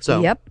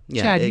 So Yep.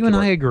 yeah, Chad, it you could and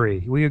work. I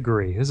agree. We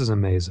agree. This is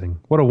amazing.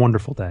 What a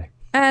wonderful day.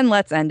 And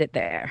let's end it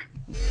there.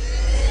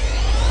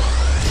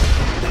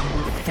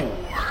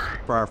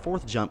 For our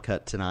fourth jump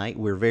cut tonight,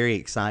 we're very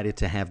excited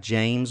to have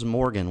James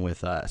Morgan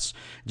with us.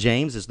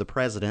 James is the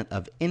president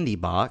of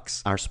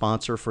IndieBox, our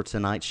sponsor for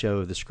tonight's show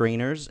of The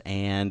Screeners,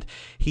 and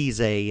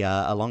he's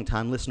a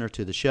longtime listener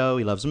to the show.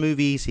 He loves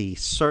movies. He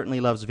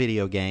certainly loves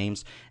video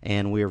games,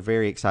 and we're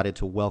very excited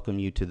to welcome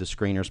you to the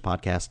Screeners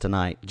podcast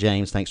tonight.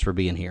 James, thanks for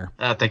being here.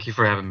 Thank you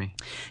for having me.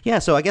 Yeah,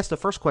 so I guess the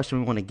first question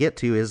we want to get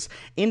to is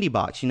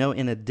IndieBox.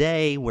 In a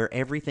day where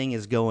everything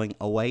is going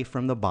away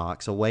from the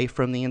box, away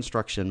from the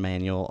instruction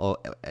manual,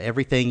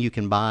 everything you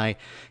can buy,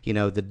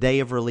 the day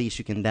of release,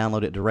 you can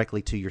download it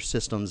directly to your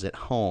systems at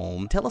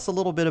home. Tell us a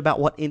little bit about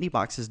what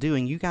IndieBox is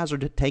doing. You guys are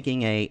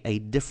taking a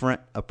different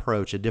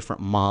approach, a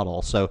different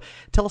model. So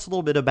tell us a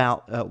little bit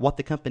about what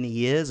the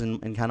company is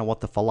and kind of what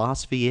the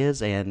philosophy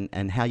is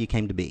and how you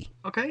came to be.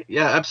 Okay,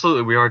 yeah,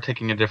 absolutely. We are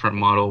taking a different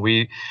model.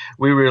 We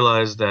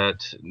realize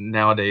that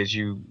nowadays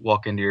you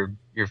walk into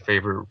your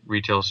favorite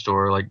retail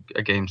store like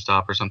a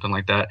GameStop or something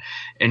like that,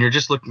 and you're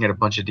just looking at a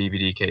bunch of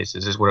DVD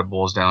cases is what it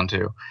boils down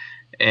to.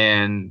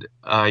 And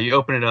you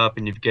open it up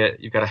and you've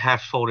got a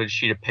half-folded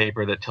sheet of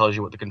paper that tells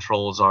you what the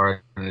controls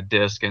are and a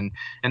disc, and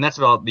that's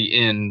about the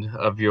end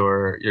of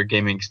your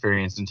gaming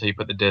experience until you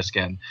put the disc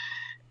in.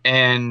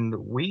 And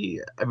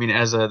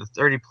as a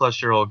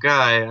 30-plus-year-old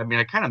guy,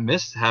 I kind of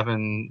missed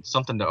having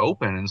something to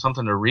open and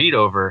something to read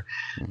over.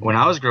 Mm-hmm. When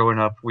I was growing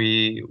up,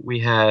 we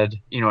had,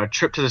 a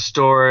trip to the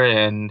store,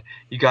 and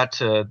you got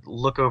to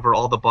look over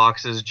all the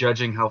boxes,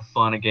 judging how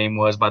fun a game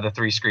was by the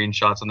 3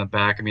 screenshots on the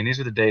back. These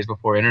were the days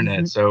before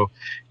internet, mm-hmm. So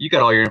you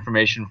got all your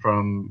information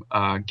from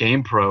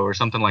GamePro or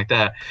something like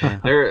that.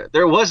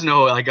 There was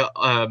no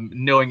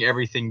knowing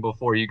everything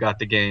before you got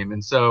the game,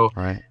 and so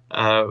right.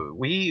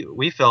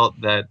 We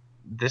felt that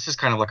this is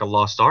kind of like a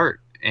lost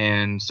art.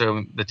 And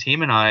so the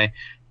team and I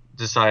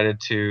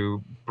decided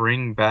to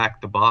bring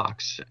back the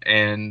box.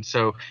 And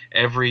so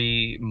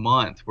every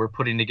month we're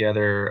putting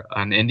together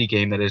an indie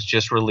game that is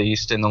just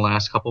released in the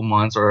last couple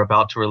months or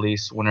about to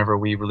release whenever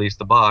we release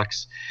the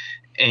box.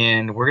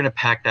 And we're going to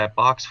pack that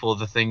box full of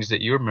the things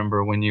that you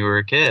remember when you were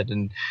a kid.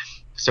 And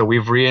so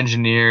we've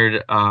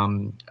re-engineered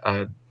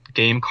a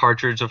game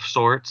cartridge of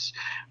sorts.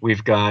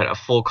 We've got a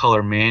full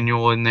color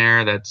manual in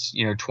there that's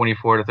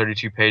 24 to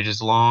 32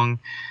 pages long.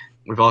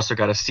 We've also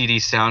got a CD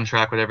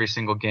soundtrack with every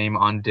single game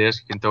on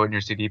disc. You can throw it in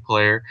your CD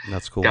player.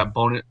 That's cool. Got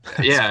bonus.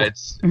 Yeah,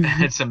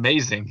 it's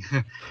amazing.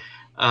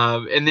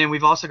 And then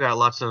we've also got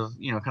lots of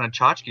kind of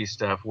tchotchke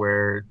stuff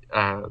where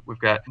we've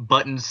got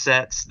button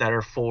sets that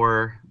are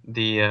for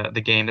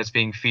the game that's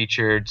being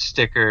featured,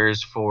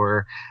 stickers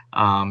for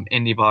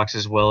IndieBox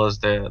as well as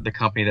the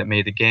company that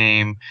made the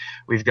game.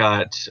 We've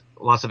got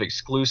lots of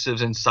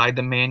exclusives inside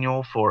the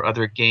manual for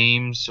other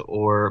games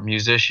or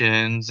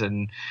musicians,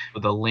 and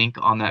with a link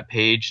on that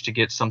page to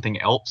get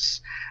something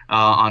else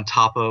on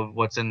top of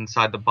what's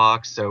inside the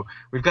box. So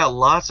we've got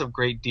lots of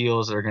great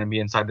deals that are going to be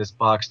inside this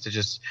box to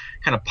just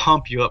kind of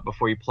pump you up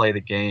before you play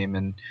the game.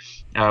 And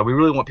we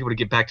really want people to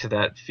get back to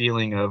that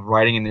feeling of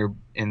riding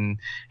in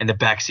the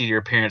backseat of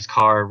your parents'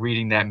 car,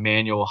 reading that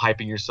manual,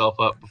 hyping yourself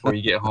up before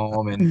you get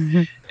home, and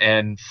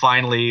and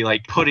finally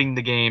like putting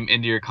the game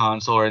into your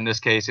console, or in this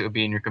case it would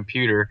be in your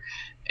computer,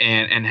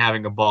 and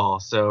having a ball.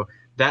 So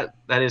that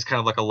is kind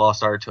of like a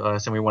lost art to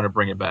us, and we want to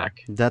bring it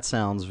back. That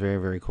sounds very,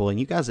 very cool. And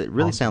you guys, it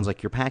really sounds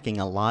like you're packing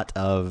a lot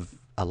of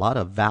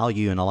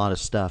value and a lot of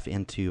stuff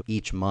into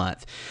each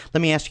month.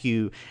 Let me ask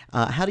you,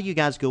 how do you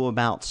guys go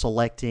about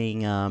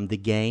selecting the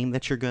game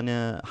that you're going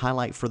to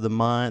highlight for the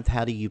month?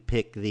 How do you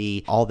pick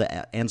all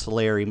the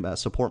ancillary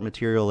support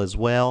material as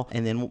well?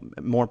 And then,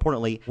 more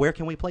importantly, where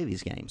can we play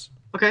these games?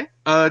 Okay.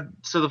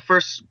 So the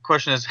first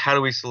question is, how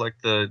do we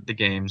select the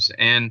games?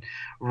 And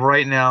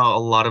right now, a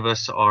lot of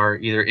us are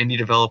either indie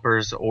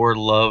developers or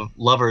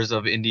lovers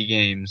of indie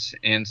games.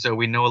 And so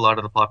we know a lot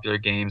of the popular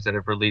games that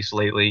have released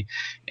lately,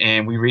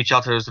 and we reach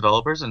out to those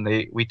developers and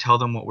we tell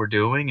them what we're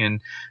doing.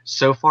 And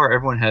so far,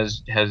 everyone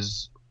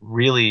has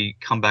really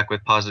come back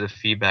with positive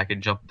feedback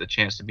and jumped at the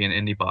chance to be an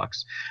indie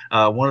box.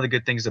 One of the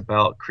good things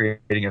about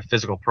creating a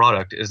physical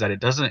product is that it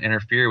doesn't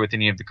interfere with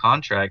any of the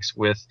contracts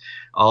with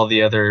all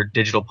the other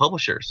digital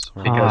publishers,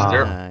 because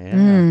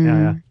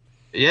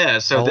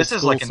so Old this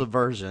is like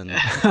subversion.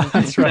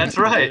 That's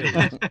right.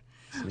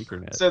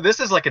 Sneakernet. So this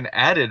is like an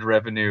added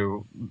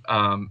revenue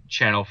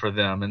channel for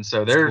them, and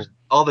so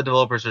all the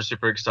developers are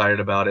super excited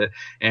about it.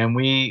 And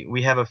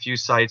we have a few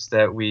sites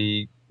that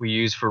we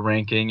use for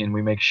ranking, and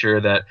we make sure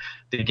that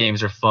the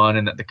games are fun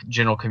and that the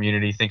general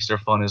community thinks they're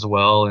fun as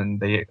well, and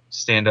they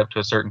stand up to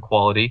a certain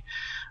quality.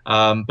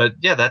 But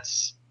yeah,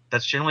 that's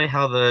generally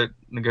how the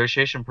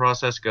negotiation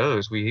process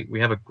goes. We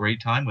have a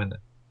great time with it.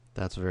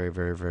 That's very,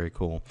 very, very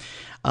cool.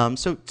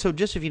 So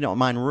just if you don't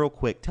mind, real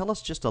quick, tell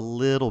us just a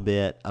little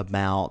bit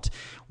about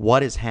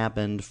what has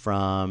happened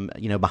from,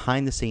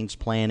 behind the scenes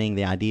planning,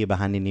 the idea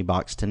behind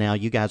IndieBox to now.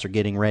 You guys are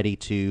getting ready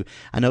to,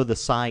 I know the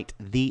site,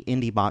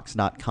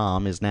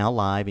 theindiebox.com is now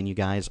live, and you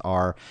guys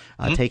are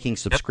taking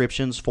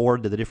subscriptions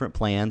forward to the different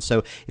plans. So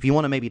if you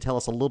want to maybe tell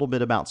us a little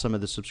bit about some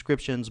of the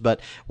subscriptions, but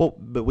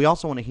we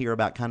also want to hear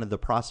about kind of the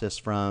process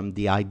from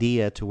the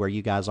idea to where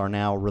you guys are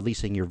now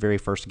releasing your very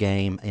first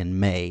game in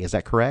May. Is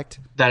that correct?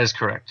 That is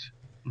correct.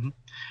 Mm-hmm.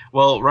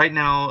 Well, right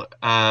now,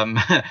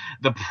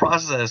 the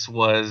process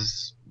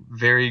was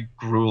very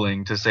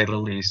grueling, to say the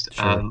least.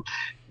 Sure.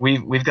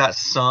 We've got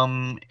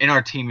some in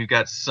our team. We've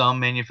got some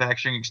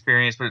manufacturing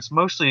experience, but it's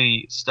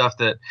mostly stuff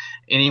that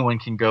anyone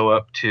can go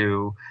up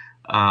to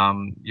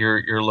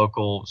your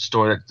local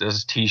store that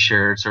does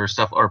T-shirts or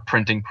stuff, or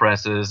printing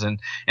presses, and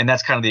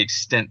that's kind of the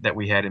extent that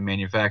we had in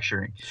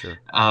manufacturing. Sure.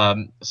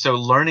 So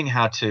learning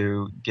how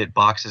to get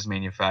boxes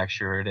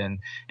manufactured and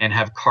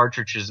have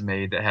cartridges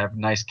made that have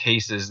nice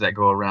cases that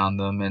go around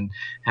them and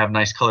have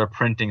nice color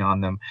printing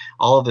on them,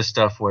 all of this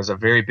stuff was a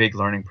very big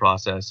learning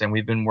process, and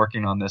we've been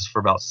working on this for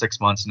about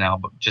 6 months now,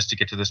 but just to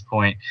get to this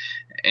point.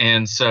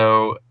 And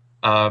so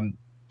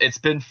it's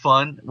been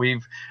fun.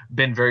 We've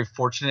been very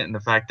fortunate in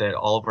the fact that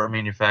all of our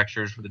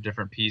manufacturers for the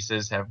different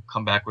pieces have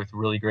come back with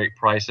really great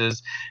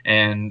prices.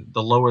 And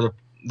the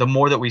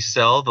more that we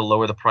sell, the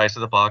lower the price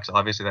of the box.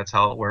 Obviously, that's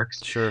how it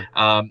works. Sure.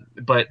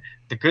 But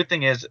the good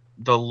thing is,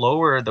 the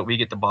lower that we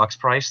get the box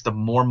price, the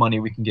more money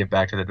we can give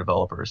back to the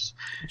developers.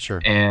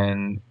 Sure.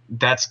 And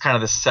that's kind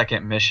of the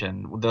second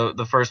mission.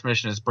 The first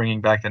mission is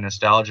bringing back the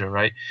nostalgia,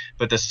 right?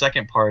 But the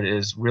second part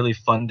is really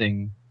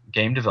funding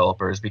game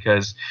developers,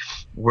 because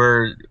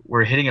we're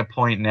hitting a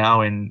point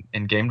now in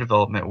game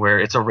development where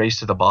it's a race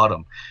to the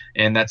bottom,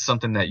 and that's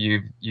something that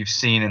you've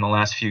seen in the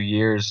last few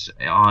years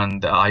on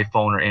the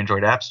iPhone or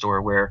Android App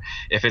Store, where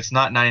if it's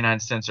not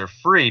 99 cents or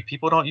free,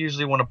 people don't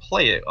usually want to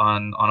play it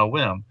on a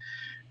whim.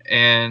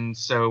 And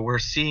so we're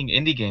seeing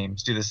indie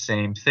games do the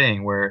same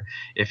thing, where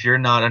if you're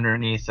not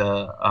underneath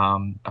a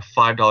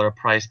 $5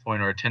 price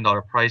point or a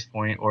 $10 price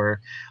point,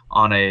 or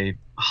on a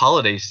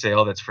holiday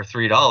sale that's for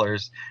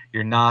 $3,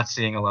 you're not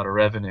seeing a lot of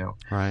revenue.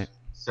 Right.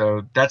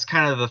 So that's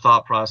kind of the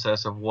thought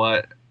process of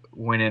what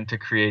went into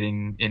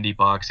creating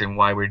IndieBox and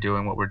why we're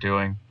doing what we're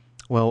doing.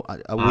 Well,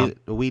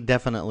 we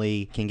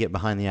definitely can get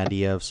behind the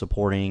idea of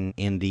supporting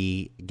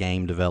indie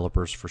game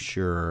developers for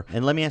sure.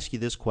 And let me ask you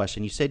this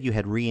question. You said you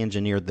had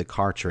re-engineered the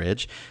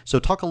cartridge. So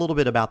talk a little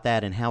bit about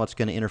that and how it's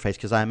going to interface,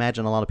 because I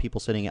imagine a lot of people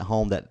sitting at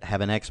home that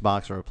have an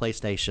Xbox or a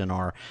PlayStation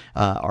are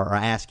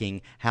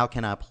asking, how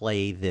can I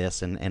play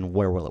this and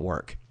where will it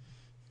work?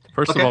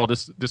 First of all,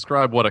 just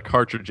describe what a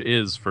cartridge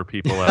is for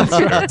people out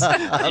there.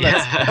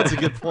 That's a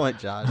good point,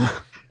 Josh.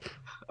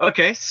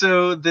 Okay,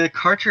 so the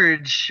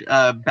cartridge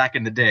back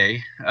in the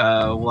day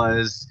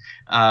was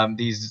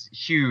these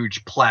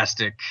huge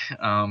plastic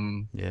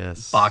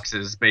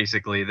boxes,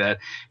 basically, that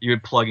you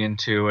would plug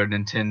into a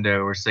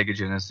Nintendo or Sega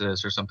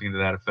Genesis or something to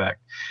that effect.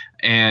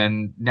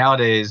 And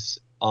nowadays,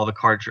 all the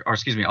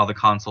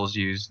consoles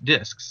use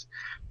discs.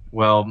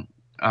 Well,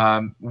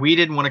 we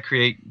didn't want to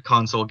create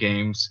console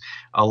games.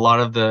 A lot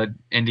of the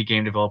indie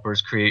game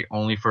developers create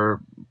only for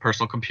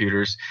personal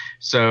computers.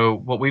 So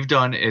what we've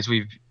done is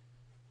we've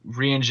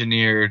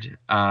re-engineered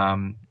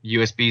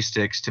USB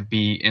sticks to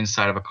be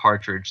inside of a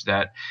cartridge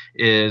that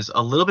is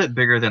a little bit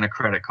bigger than a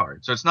credit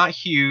card. So it's not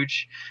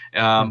huge,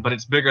 but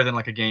it's bigger than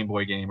like a Game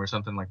Boy game or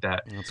something like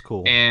that. That's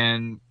cool.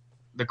 And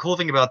the cool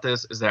thing about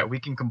this is that we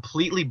can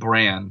completely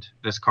brand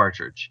this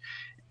cartridge.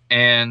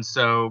 And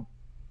so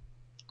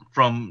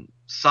from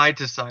side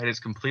to side, it's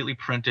completely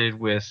printed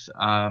with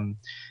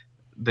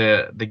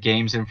the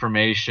game's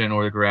information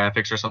or the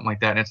graphics or something like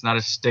that. And it's not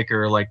a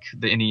sticker like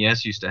the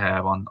NES used to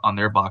have on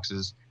their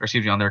boxes, or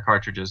excuse me, on their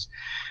cartridges.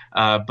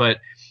 But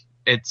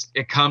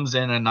it comes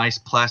in a nice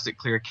plastic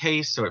clear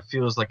case, so it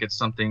feels like it's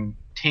something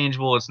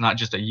tangible. It's not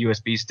just a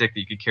USB stick that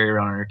you could carry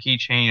around on your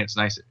keychain. It's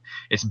nice.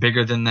 It's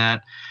bigger than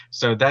that.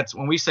 So that's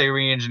when we say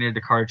re-engineered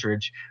the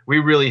cartridge, we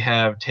really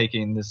have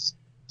taken this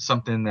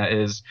something that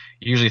is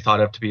usually thought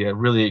of to be a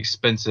really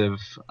expensive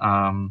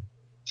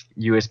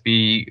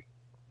USB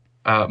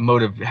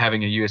mode of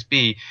having a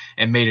USB,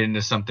 and made it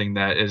into something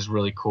that is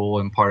really cool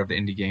and part of the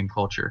indie game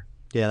culture.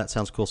 Yeah, that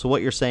sounds cool. So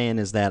what you're saying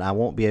is that I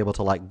won't be able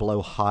to like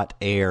blow hot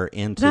air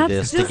into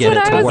this to That's get it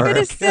just to what I work.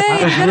 was going to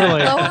say. was You're gonna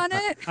really- blow on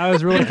it? I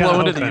was really kind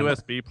Blow of into the hoping.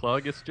 USB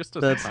plug. It's just a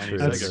That's tiny true.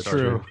 Sega That's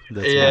cartridge. true.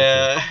 That's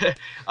not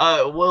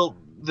Yeah. Well,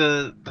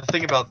 the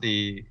thing about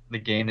the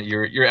game that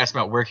you're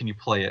asking about, where can you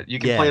play it? You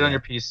can play it on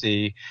your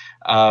PC,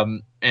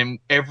 and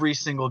every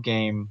single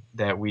game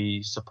that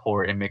we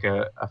support and make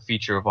a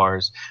feature of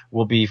ours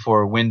will be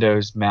for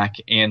Windows, Mac,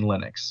 and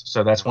Linux.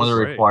 So that's one of the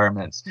Great.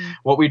 requirements.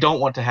 What we don't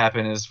want to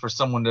happen is for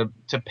someone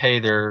to pay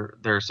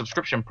their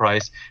subscription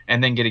price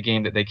and then get a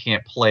game that they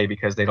can't play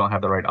because they don't have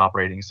the right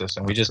operating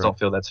system. We just don't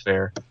feel that's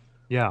fair.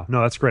 Yeah,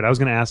 no, that's great. I was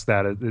going to ask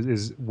that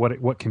is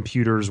what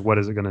computers, what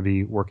is it going to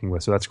be working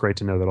with? So that's great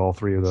to know that all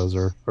three of those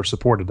are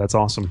supported. That's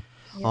awesome.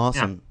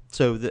 Awesome.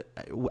 So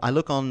I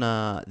look on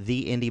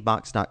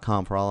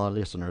theindiebox.com for all our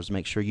listeners.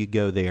 Make sure you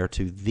go there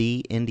to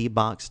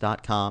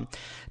theindiebox.com.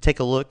 Take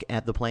a look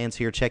at the plans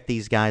here. Check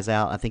these guys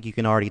out. I think you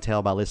can already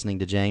tell by listening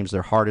to James,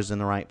 their heart is in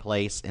the right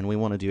place, and we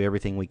want to do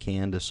everything we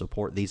can to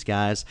support these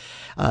guys.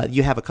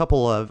 You have a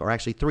couple of, or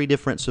actually 3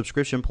 different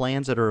subscription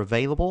plans that are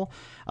available.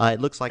 It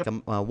looks like a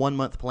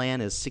 1-month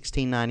plan is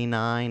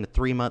 $16.99. A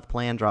 3-month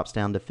plan drops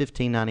down to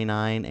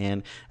 $15.99,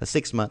 and a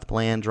 6-month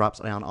plan drops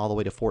down all the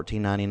way to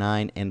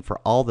 $14.99. And for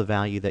all the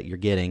value that you're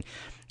getting,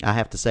 I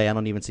have to say I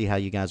don't even see how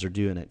you guys are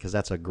doing it, because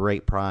that's a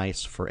great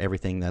price for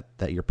everything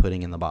that you're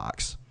putting in the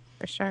box.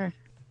 For sure.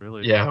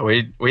 Really? Yeah,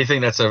 we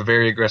think that's a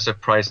very aggressive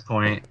price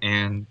point,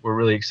 and we're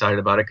really excited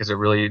about it because it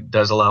really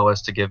does allow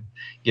us to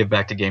give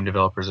back to game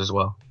developers as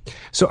well.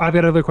 So I've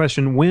got another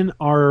question. When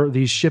are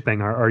these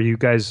shipping? Are you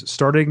guys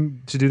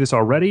starting to do this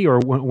already, or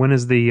when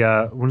is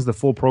the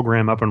full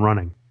program up and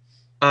running?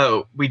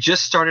 We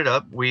just started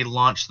up. We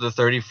launched the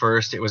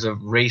 31st. It was a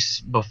race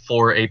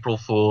before April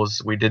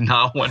Fools. We did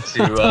not want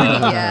to.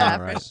 Yeah,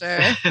 Right. for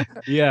sure.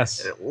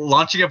 Yes.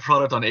 Launching a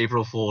product on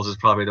April Fools is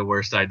probably the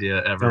worst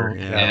idea ever. Oh,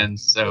 yeah. And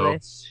so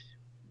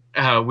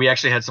we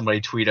actually had somebody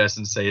tweet us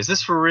and say, "Is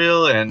this for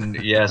real?"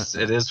 And yes,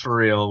 it is for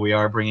real. We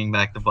are bringing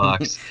back the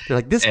box. They're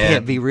like, this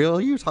can't be real.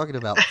 You're talking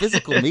about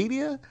physical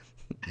media?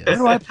 Where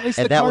do I place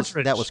And the that was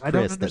cartridge?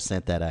 Chris that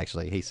sent that,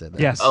 actually. He said that.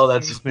 Yes. Oh,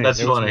 that's It was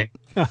me. funny.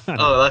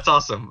 Oh, that's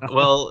awesome.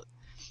 Well,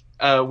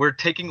 we're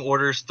taking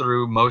orders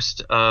through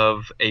most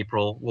of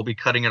April. We'll be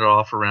cutting it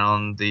off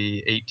around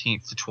the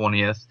 18th to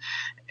 20th.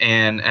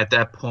 And at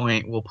that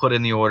point, we'll put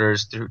in the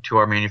orders to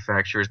our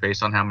manufacturers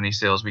based on how many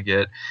sales we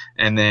get.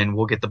 And then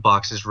we'll get the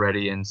boxes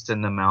ready and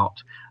send them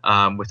out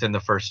within the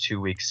first 2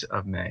 weeks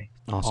of May.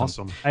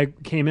 Awesome. I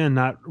came in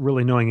not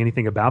really knowing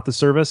anything about the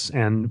service,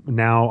 and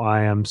now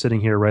I am sitting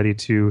here ready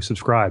to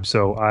subscribe.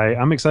 So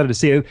I'm excited to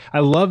see it. I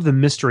love the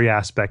mystery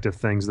aspect of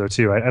things, though,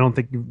 too. I don't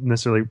think you've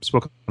necessarily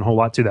spoken a whole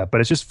lot to that,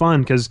 but it's just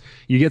fun because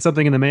you get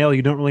something in the mail,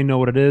 you don't really know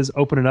what it is,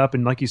 open it up,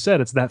 and like you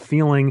said, it's that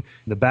feeling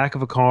in the back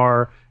of a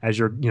car as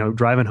you're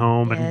driving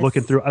home and Yes.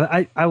 looking through.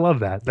 I love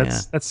that.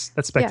 That's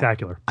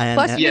spectacular. And,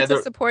 Plus, you Yeah, get to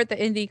the- support the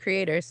indie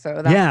creators,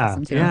 so that's Yeah,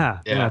 awesome too. yeah,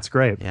 that's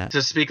great. yeah.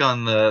 To speak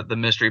on the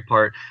mystery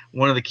part,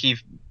 one of the key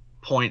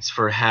points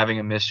for having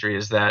a mystery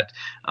is that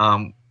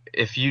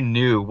if you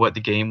knew what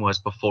the game was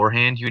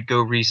beforehand, you would go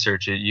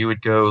research it. You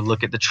would go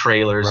look at the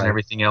trailers and Right.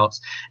 everything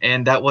else.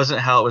 And that wasn't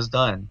how it was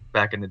done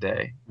back in the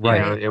day.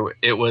 Right.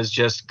 It was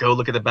just go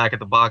look at the back of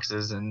the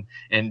boxes and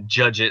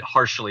judge it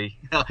harshly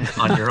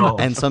on your own.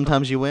 And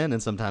sometimes you win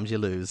and sometimes you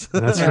lose.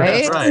 That's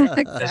Right? right.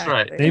 That's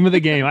right. Exactly. Name of the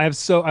game. I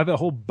have a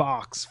whole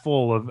box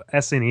full of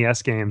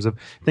SNES games of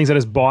things I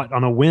just bought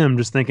on a whim,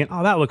 just thinking,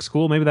 oh, that looks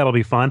cool. Maybe that'll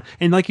be fun.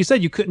 And like you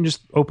said, you couldn't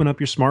just open up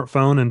your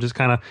smartphone and just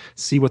kind of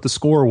see what the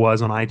score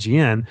was on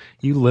IGN.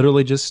 You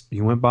literally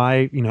you went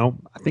by,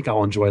 I think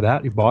I'll enjoy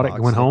that. You bought it, you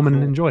Box went home looked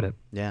and cool. enjoyed it.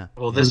 Yeah.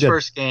 Well, It was this good.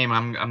 first game,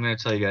 I'm going to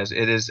tell you guys,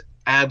 it is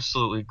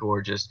absolutely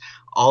gorgeous.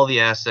 All the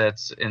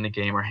assets in the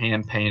game are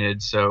hand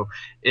painted, so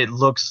it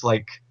looks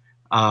like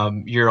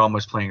you're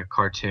almost playing a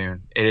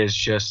cartoon. It is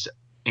just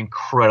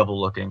incredible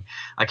looking.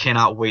 I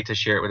cannot wait to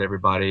share it with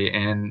everybody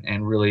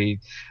and really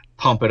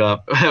pump it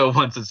up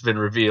once it's been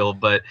revealed.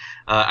 But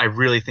I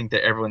really think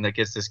that everyone that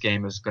gets this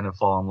game is going to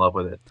fall in love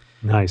with it.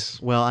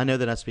 Nice. Well, I know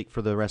that I speak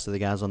for the rest of the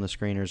guys on the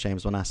screeners,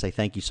 James, when I say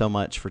thank you so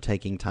much for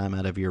taking time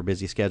out of your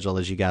busy schedule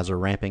as you guys are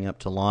ramping up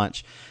to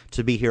launch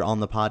to be here on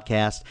the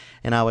podcast.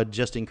 And I would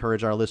just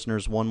encourage our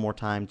listeners one more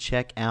time,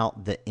 check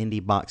out the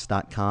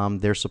IndieBox.com.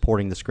 They're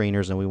supporting the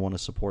screeners, and we want to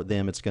support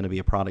them. It's going to be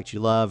a product you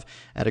love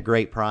at a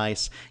great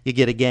price. You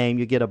get a game,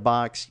 you get a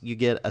box, you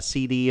get a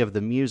CD of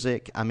the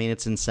music. I mean,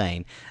 it's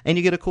insane. And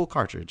you get a cool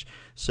cartridge.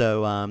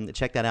 So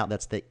check that out.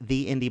 That's the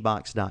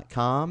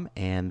IndieBox.com,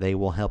 and they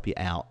will help you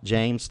out.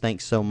 James,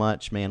 thanks so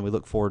much, man. We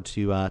look forward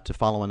to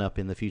following up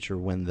in the future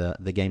when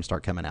the games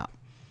start coming out.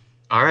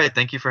 All right.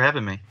 Thank you for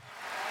having me.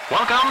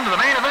 Welcome to the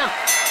main event.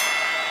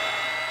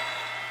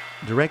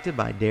 Directed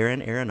by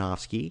Darren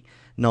Aronofsky,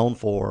 known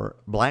for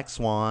Black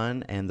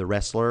Swan and The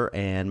Wrestler,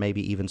 and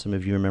maybe even some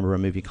of you remember a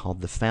movie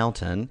called The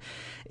Fountain.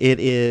 It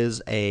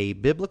is a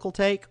biblical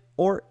take,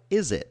 or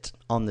is it,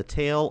 on the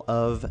tale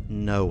of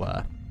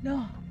Noah?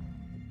 No.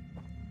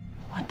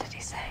 What did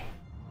he say?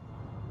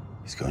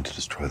 He's going to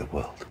destroy the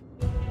world.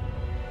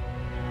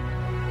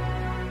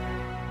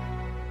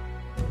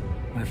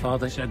 My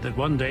father said that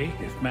one day,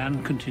 if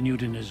man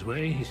continued in his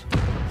ways,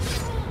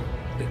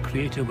 the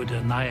Creator would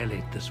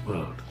annihilate this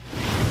world.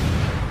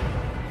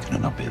 Can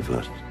it not be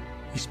averted?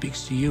 He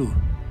speaks to you.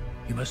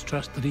 You must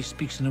trust that he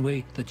speaks in a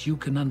way that you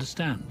can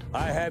understand.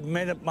 I have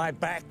men at my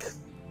back,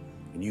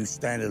 and you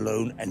stand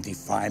alone and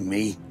defy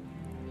me.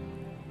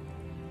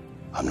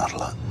 I'm not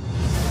alone.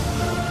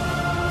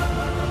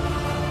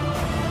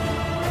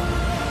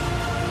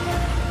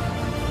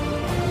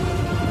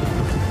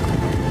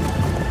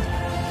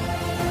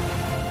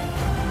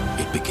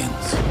 It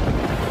begins.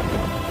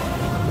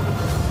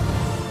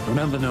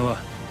 Remember, Noah,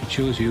 he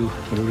chose you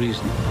for a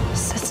reason.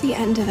 That's the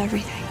end of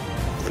everything.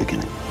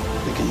 Beginning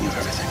of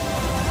everything.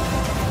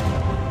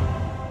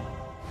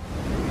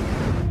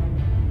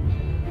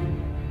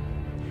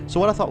 So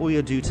what I thought we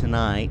would do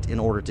tonight, in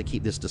order to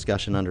keep this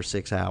discussion under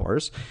 6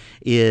 hours,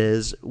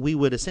 is we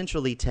would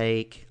essentially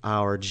take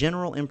our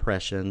general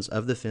impressions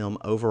of the film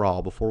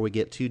overall before we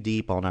get too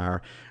deep on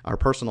our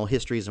personal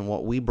histories and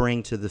what we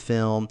bring to the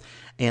film.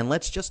 And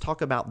let's just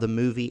talk about the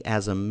movie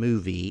as a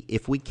movie,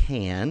 if we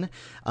can,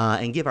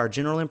 and give our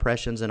general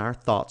impressions and our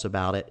thoughts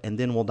about it. And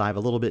then we'll dive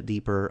a little bit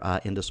deeper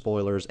into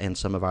spoilers and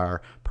some of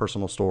our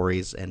personal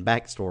stories and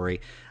backstory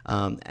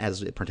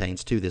as it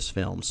pertains to this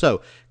film.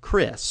 So,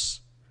 Chris,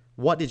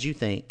 what did you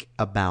think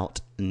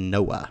about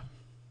Noah?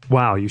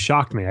 Wow, you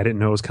shocked me. I didn't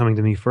know it was coming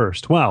to me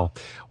first. Well,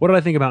 what did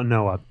I think about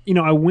Noah? You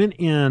know, I went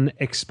in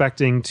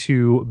expecting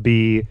to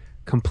be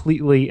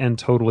completely and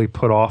totally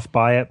put off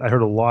by it. I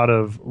heard a lot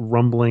of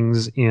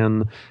rumblings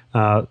in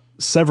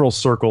several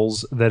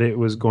circles that it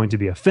was going to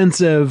be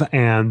offensive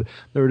and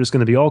there were just going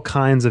to be all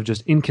kinds of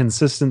just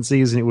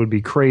inconsistencies and it would be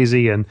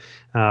crazy and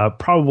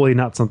probably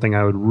not something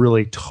I would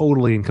really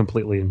totally and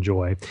completely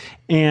enjoy.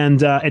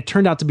 And it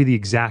turned out to be the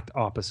exact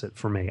opposite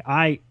for me.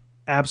 I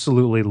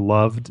absolutely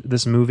loved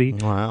this movie.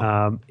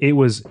 Wow. It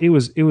was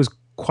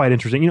quite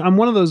interesting. You know, I'm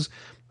one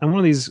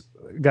of these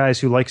guys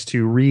who likes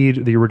to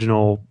read the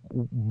original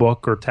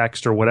book or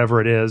text or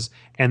whatever it is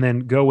and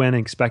then go in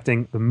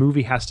expecting the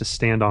movie has to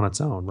stand on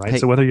its own, right? Hey,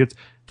 so whether it's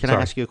I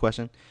ask you a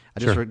question?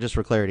 Sure. Just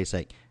for clarity's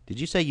sake,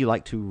 did you say you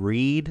like to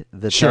read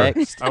the Sure.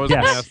 text? I was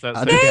going to ask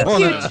that. Thank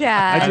you,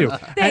 Chad. I do.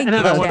 Thank you,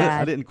 I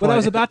Chad. didn't What I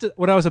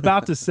quite. was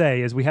about to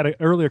say is we had an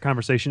earlier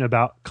conversation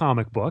about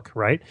comic book,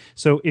 right?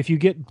 So if you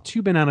get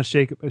too bent out of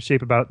shape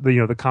about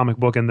the comic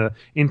book and the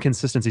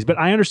inconsistencies, but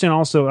I understand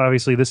also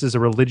obviously this is a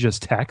religious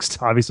text,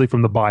 obviously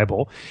from the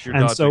Bible, You're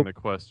and dodging so the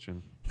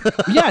question.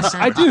 yes,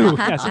 I do.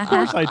 Yes, of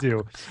course I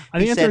do.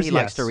 And He the said answer he is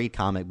likes yes. to read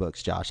comic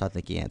books, Josh. I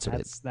think he answered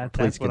That's it.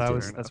 Please what I continue.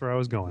 was. That's where I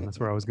was going. That's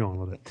where I was going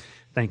with it.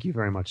 Thank you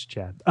very much,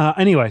 Chad.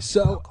 Anyway,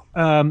 so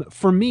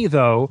for me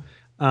though,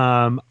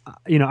 I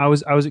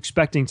was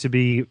expecting to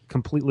be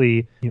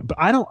completely, but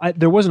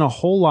there wasn't a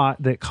whole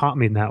lot that caught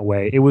me in that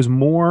way. It was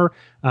more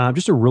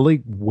just a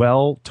really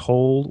well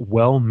told,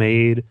 well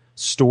made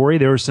story.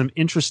 There were some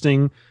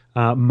interesting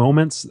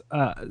moments,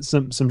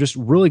 some just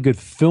really good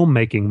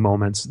filmmaking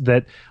moments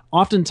that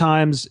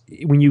oftentimes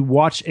when you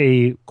watch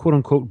a quote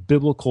unquote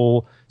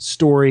biblical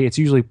story, it's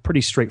usually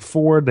pretty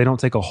straightforward. They don't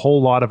take a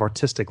whole lot of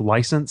artistic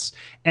license.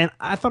 And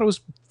I thought it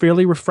was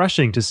fairly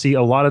refreshing to see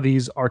a lot of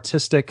these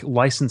artistic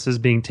licenses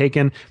being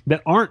taken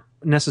that aren't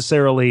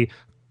necessarily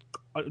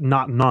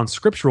not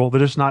non-scriptural.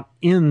 They're just not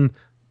in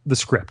the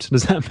script.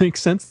 Does that make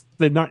sense?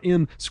 They're not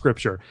in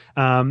scripture.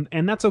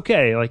 And that's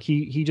okay. Like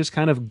he just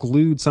kind of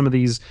glued some of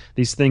these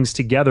things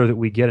together that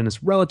we get in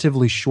this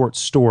relatively short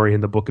story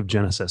in the book of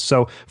Genesis.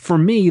 So for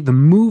me, the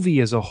movie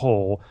as a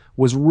whole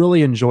was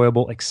really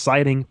enjoyable,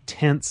 exciting,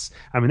 tense.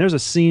 I mean, there's a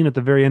scene at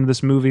the very end of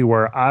this movie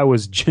where I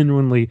was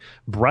genuinely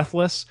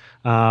breathless.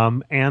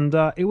 And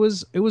it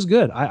was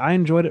good. I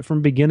enjoyed it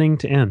from beginning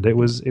to end. It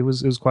was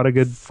quite a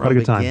good time. From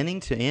beginning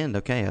to end.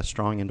 Okay, a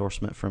strong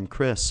endorsement from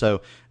Chris.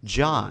 So,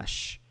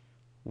 Josh,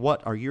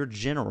 what are your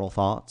general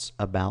thoughts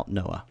about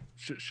Noah?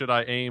 should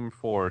I aim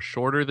for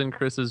shorter than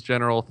Chris's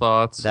general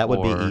thoughts? That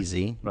would be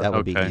easy. That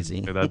would be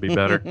easy. Okay, that'd be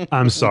better.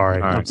 I'm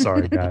sorry. All right. I'm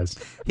sorry, guys.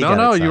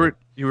 No,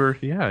 you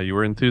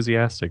were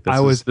enthusiastic.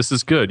 This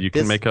is good. You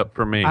can make up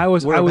for me.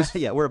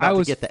 We're about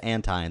to get the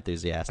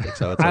anti-enthusiastic,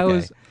 so it's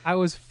okay. I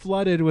was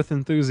flooded with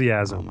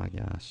enthusiasm. Oh my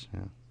gosh. Yeah.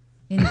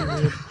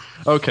 Indeed.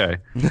 Okay.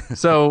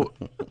 So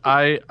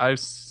I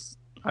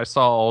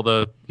saw all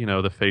the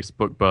the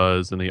Facebook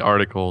buzz and the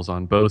articles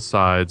on both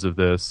sides of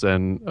this,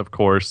 and of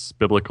course,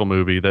 biblical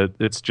movie, that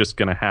it's just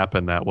going to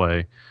happen that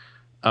way.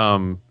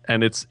 And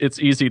it's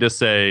easy to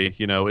say,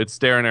 it's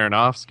Darren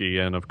Aronofsky,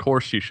 and of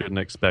course you shouldn't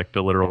expect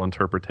a literal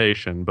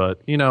interpretation.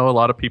 But a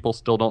lot of people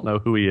still don't know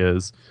who he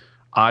is.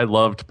 I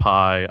loved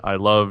Pi. I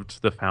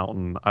loved The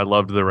Fountain. I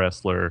loved The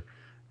Wrestler,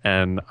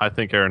 and I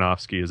think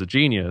Aronofsky is a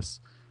genius.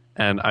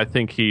 And I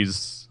think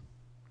he's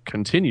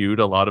continued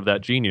a lot of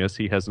that genius.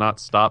 He has not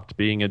stopped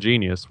being a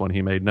genius when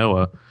he made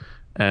Noah.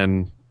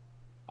 And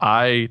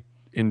I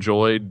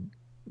enjoyed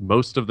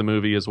most of the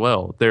movie as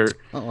well.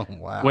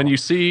 When you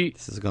see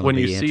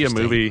a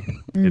movie,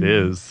 it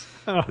is.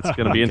 It's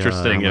going to be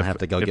interesting. I'm gonna have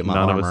to go get my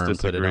armor and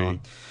put it on.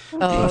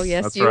 Oh,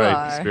 yes, that's you right.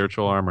 are.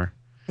 Spiritual armor.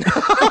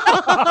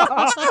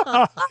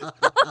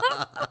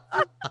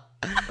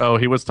 Oh,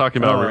 he was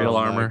talking about real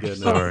armor.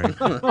 Sorry.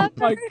 Oh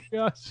my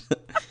gosh.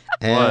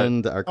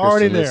 And our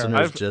Christian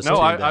listeners just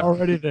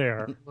already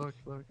there. Look.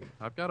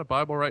 I've got a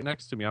Bible right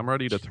next to me. I'm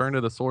ready to turn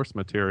to the source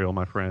material,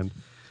 my friend.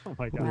 Oh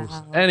my gosh.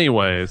 Wow.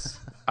 Anyways,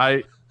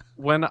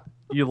 when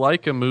you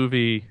like a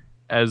movie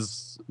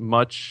as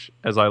much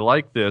as I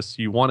like this,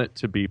 you want it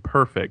to be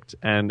perfect,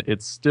 and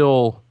it's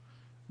still,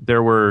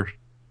 there were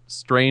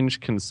strange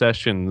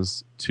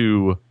concessions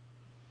to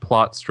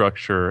plot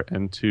structure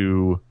and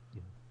to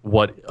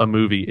what a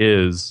movie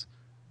is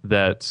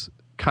that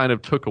kind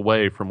of took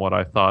away from what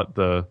I thought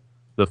the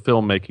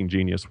filmmaking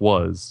genius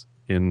was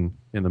in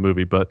the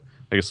movie. But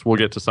I guess we'll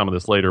get to some of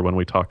this later when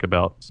we talk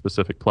about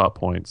specific plot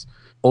points.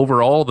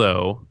 Overall,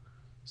 though,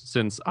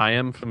 since I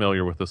am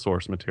familiar with the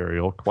source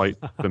material, quite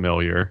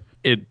familiar,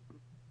 it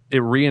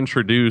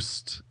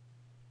reintroduced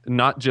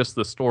not just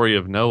the story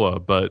of Noah,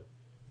 but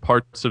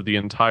parts of the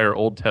entire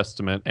Old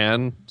Testament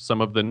and some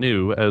of the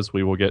New, as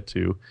we will get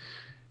to,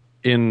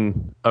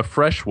 in a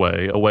fresh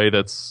way, a way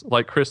that's,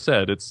 like Chris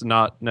said, it's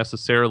not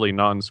necessarily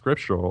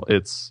non-scriptural.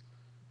 It's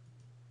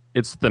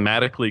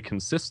thematically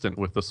consistent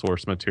with the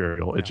source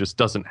material. It just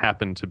doesn't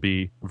happen to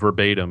be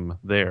verbatim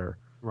there.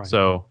 Right.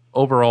 So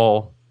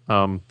overall,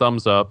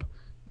 thumbs up.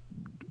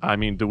 I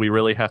mean, do we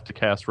really have to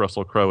cast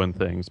Russell Crowe in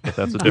things? But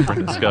that's a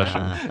different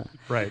discussion.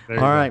 Right. All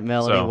right,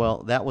 Melanie.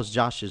 Well, that was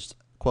Josh's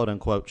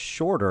quote-unquote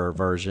shorter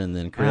version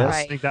than Chris. Right.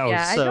 I think that was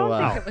I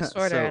don't think it was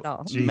shorter at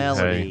all.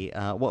 Melanie,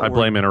 I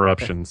blame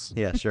interruptions.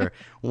 Yeah, sure.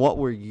 What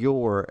were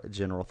your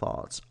general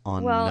thoughts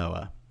on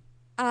Noah?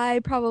 I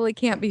probably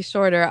can't be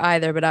shorter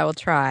either, but I will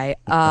try.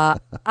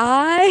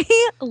 I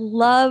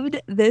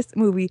loved this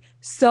movie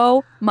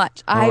so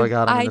much. Oh my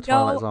God, I'm in the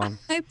Twilight Zone.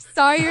 I'm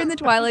sorry you're in the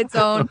Twilight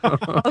Zone.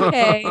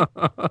 Okay.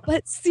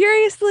 But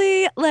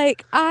seriously,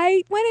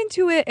 I went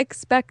into it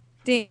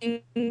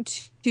expecting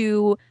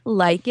to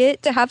like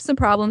it, to have some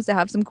problems, to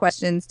have some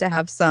questions, to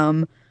have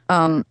some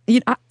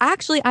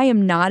actually, I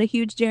am not a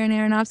huge Darren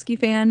Aronofsky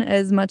fan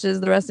as much as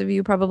the rest of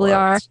you probably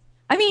are.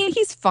 I mean,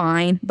 he's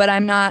fine, but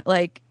I'm not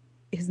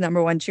his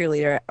number one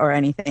cheerleader or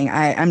anything.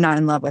 I'm not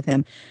in love with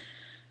him.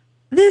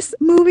 This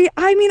movie,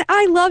 I mean,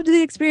 I loved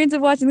the experience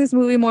of watching this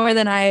movie more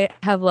than I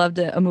have loved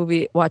a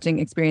movie watching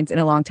experience in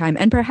a long time.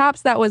 And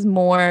perhaps that was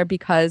more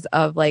because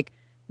of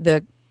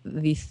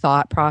the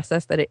thought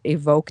process that it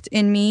evoked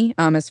in me,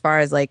 as far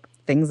as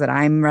things that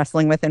I'm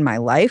wrestling with in my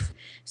life.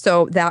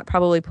 So that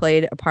probably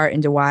played a part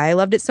into why I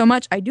loved it so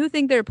much. I do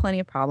think there are plenty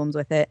of problems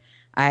with it.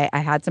 I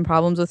had some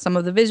problems with some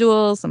of the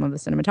visuals, some of the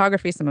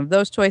cinematography, some of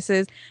those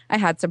choices. I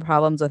had some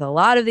problems with a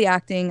lot of the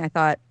acting. I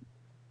thought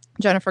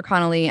Jennifer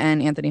Connelly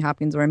and Anthony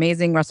Hopkins were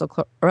amazing. Russell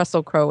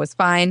Crowe was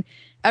fine.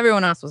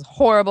 Everyone else was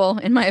horrible,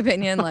 in my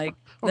opinion.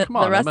 Come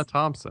on, Emma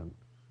Thompson.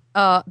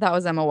 That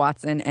was Emma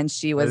Watson, and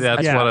she was.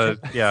 That's her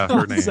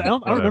name. I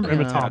don't remember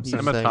Emma Thompson.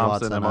 Emma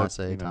Thompson, I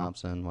say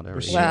Thompson,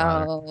 whatever.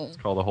 Well, it's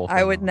called the whole thing.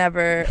 I would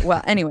never.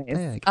 Well,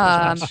 anyways,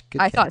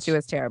 I thought she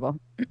was terrible.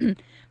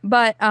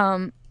 But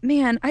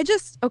man,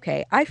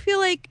 I feel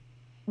like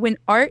when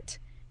art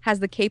has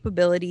the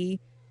capability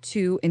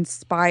to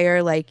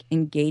inspire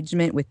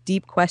engagement with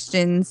deep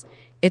questions,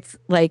 it's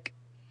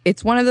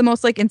one of the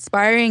most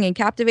inspiring and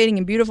captivating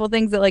and beautiful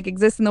things that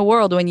exist in the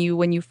world when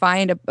you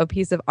find a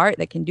piece of art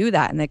that can do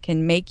that and that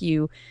can make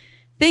you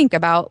think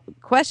about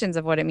questions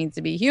of what it means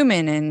to be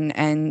human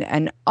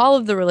and all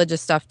of the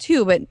religious stuff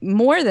too. But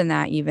more than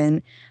that,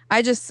 even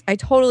I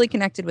totally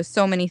connected with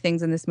so many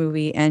things in this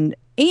movie, and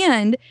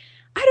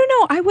I don't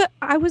know.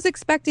 I was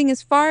expecting,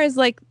 as far as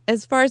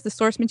the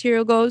source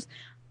material goes,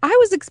 I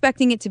was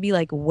expecting it to be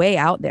way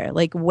out there,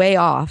 way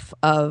off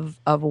of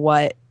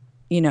what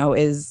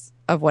is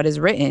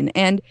written,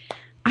 and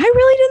I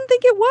really didn't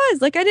think it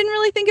was. I didn't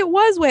really think it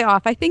was way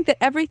off. I think that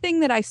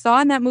everything that I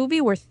saw in that movie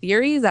were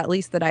theories, at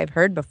least that I've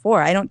heard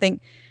before. I don't think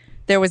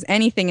there was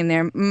anything in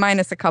there,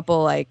 minus a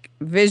couple like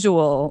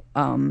visual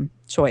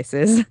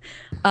choices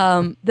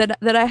that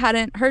I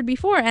hadn't heard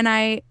before, and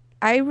I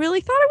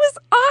really thought it was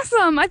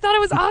awesome. I thought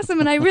it was awesome,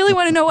 and I really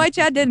want to know why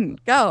Chad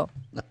didn't go.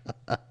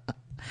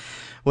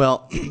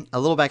 Well, a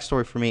little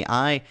backstory for me.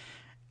 I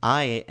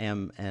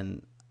am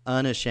an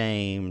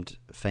unashamed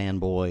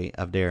fanboy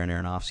of Darren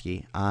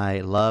Aronofsky.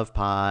 I love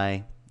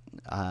Pi,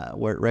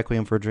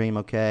 Requiem for a Dream,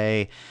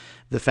 okay.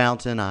 The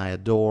Fountain, I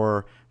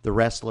adore. The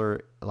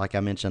Wrestler, like I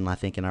mentioned, I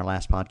think in our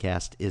last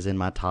podcast, is in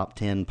my top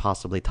 10,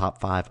 possibly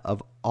top 5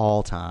 of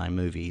all-time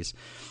movies.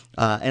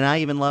 And I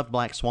even loved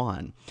Black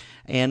Swan.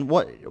 And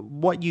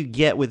what you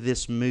get with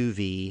this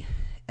movie,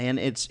 and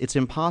it's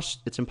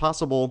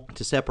impossible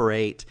to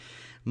separate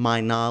my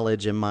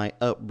knowledge and my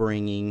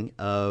upbringing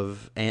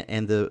of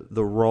and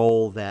the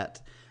role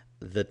that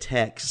the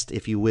text,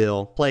 if you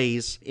will,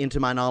 plays into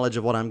my knowledge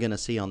of what I'm going to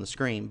see on the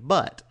screen.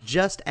 But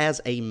just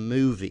as a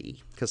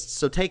movie,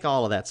 so take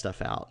all of that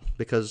stuff out,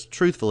 because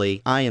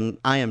truthfully, I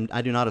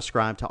do not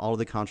ascribe to all of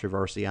the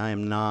controversy. I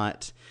am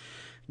not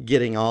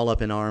getting all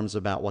up in arms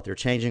about what they're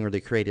changing or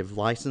the creative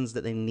license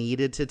that they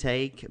needed to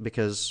take,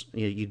 because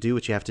you do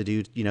what you have to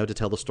do, to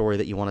tell the story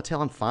that you want to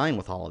tell. I'm fine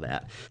with all of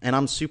that, and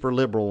I'm super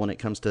liberal when it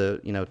comes to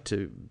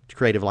to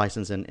creative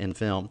license in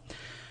film.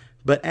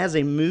 But as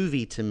a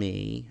movie, to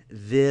me,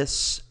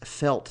 this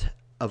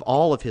of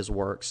all of his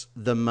works,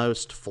 the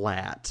most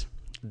flat.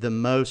 I'm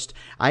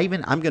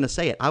going to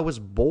say it, I was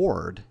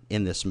bored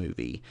in this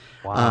movie.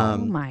 Wow. Oh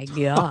my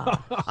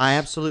God. I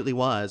absolutely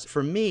was.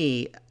 For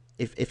me,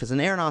 if it's an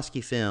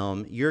Aronofsky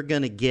film, you're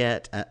going to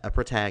get a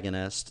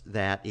protagonist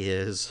that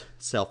is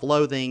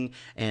self-loathing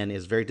and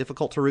is very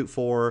difficult to root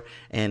for,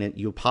 and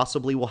you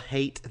possibly will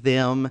hate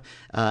them,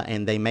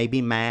 and they may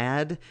be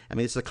mad. I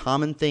mean, it's a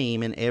common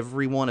theme in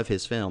every one of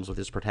his films with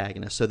his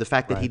protagonists. So the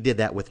fact that he did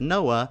that with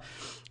Noah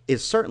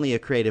is certainly a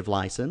creative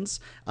license,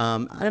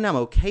 and I'm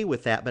okay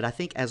with that, but I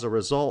think as a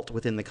result,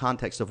 within the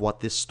context of what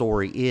this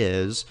story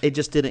is, it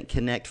just didn't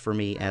connect for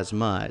me as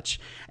much.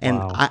 And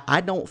I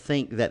don't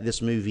think that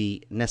this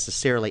movie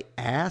necessarily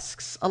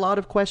asks a lot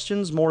of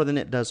questions more than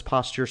it does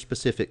posture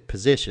specific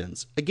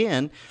positions.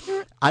 Again,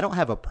 I don't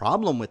have a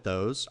problem with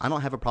those. I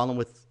don't have a problem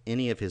with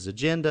any of his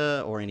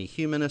agenda or any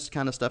humanist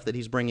kind of stuff that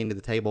he's bringing to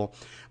the table,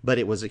 but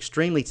it was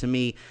extremely, to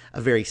me, a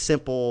very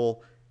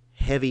simple,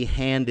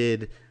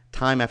 heavy-handed,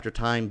 time after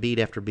time, beat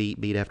after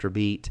beat, beat after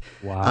beat,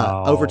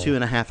 over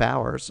 2.5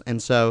 hours. And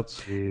so,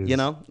 it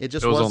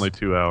was only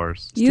 2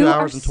 hours. It's 2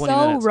 hours and 20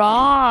 minutes. So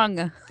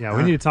wrong. Yeah,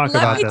 we need to talk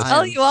about this. Let me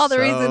tell you all the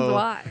reasons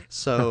why.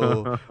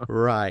 So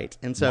right.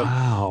 And so,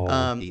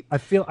 I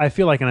feel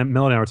like, and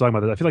Melanie and I were talking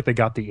about this, I feel like they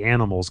got the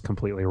animals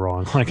completely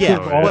wrong. Like, they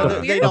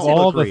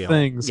don't look real.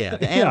 Things. Yeah,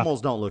 the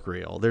animals don't look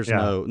real. There's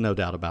no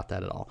doubt about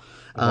that at all.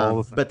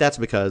 But that's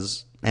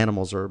because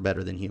animals are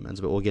better than humans,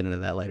 but we'll get into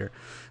that later.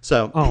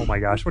 So, oh my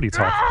gosh, what are you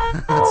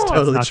talking? That's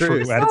totally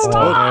true.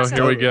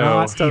 Here we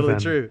go. It's totally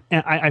true.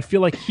 And I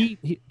feel like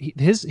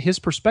his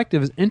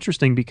perspective is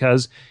interesting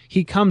because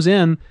he comes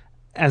in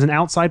as an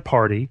outside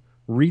party,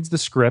 reads the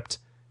script,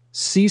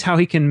 sees how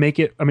he can make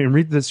it.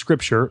 Read the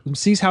scripture,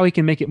 sees how he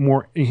can make it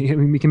more. He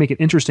can make it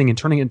interesting and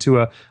turning it into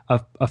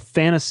a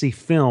fantasy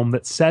film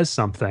that says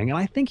something. And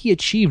I think he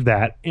achieved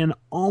that in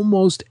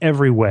almost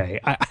every way.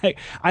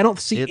 I don't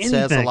see anything. It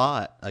says a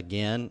lot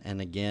again and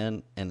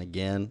again and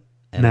again.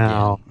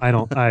 No, I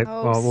don't.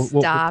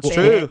 Stop it.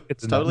 True.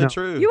 It's totally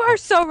true. You are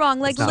so wrong.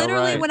 Like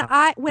literally,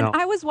 right. when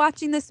I was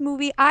watching this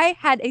movie, I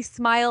had a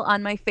smile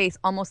on my face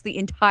almost the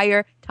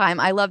entire time.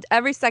 I loved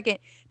every second.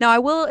 Now I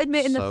will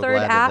admit, in the third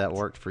act, that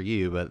worked for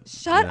you, but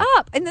shut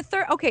up. In the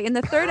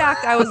third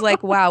act, I was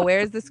like, wow,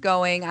 where is this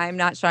going? I'm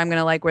not sure I'm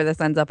gonna like where this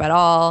ends up at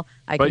all.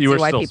 I can see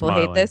why people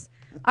hate this.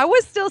 I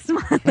was still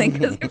smiling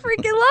because I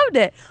freaking loved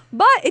it.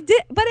 But it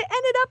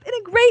ended up in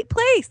a great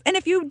place. And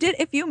if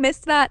you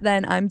missed that,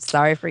 then I'm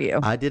sorry for you.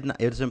 I didn't.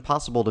 It's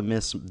impossible to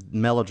miss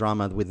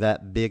melodrama with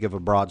that big of a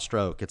broad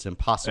stroke. It's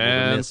impossible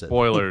to miss it.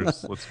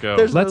 Spoilers. Let's go.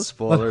 There's no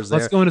spoilers there.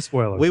 Let's go into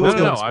spoilers. We will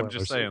go. I'm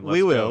just saying.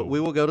 We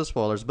will go to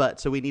spoilers. But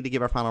so we need to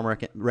give our final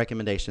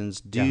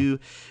recommendations. I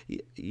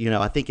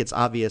think it's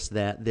obvious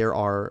that there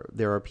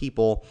are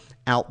people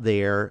out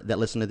there that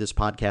listen to this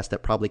podcast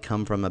that probably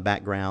come from a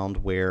background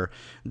where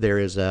there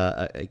is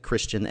a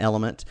Christian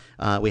element.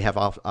 We have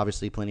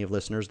obviously plenty of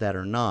listeners that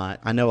are not.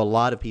 I know a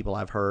lot of people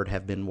I've heard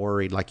have been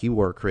worried, like you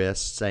were,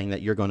 Chris, saying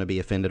that you're going to be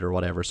offended or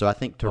whatever. So I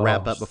think to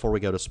wrap up before we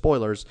go to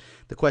spoilers,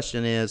 the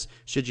question is,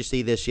 should you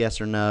see this,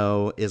 yes or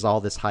no? Is all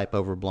this hype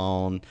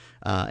overblown?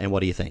 And what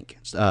do you think?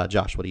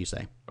 Josh, what do you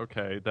say?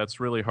 Okay, that's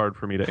really hard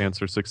for me to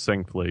answer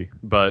succinctly,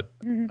 but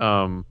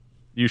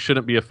you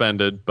shouldn't be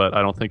offended, but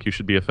I don't think you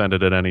should be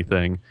offended at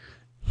anything.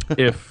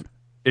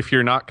 If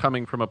you're not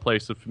coming from a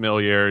place of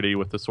familiarity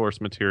with the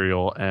source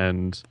material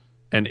and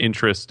an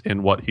interest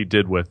in what he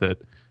did with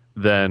it,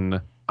 then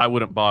I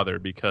wouldn't bother,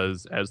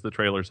 because as the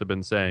trailers have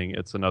been saying,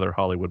 it's another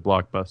Hollywood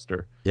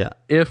blockbuster. Yeah.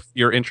 If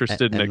you're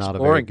interested in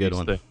exploring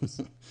these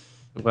things,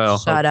 well,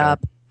 shut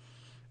up.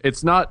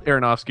 It's not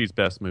Aronofsky's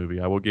best movie.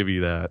 I will give you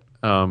that.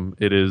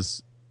 It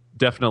is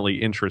definitely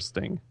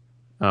interesting.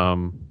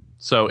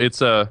 So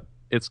it's a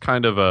it's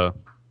kind of a,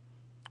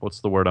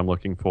 what's the word I'm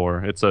looking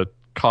for? It's a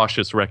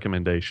cautious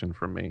recommendation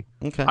from me.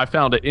 Okay. I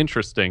found it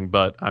interesting,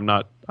 but I'm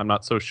not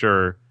so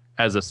sure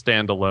as a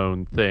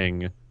standalone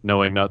thing,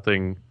 knowing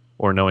nothing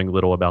or knowing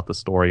little about the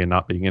story and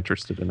not being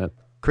interested in it.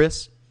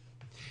 Chris?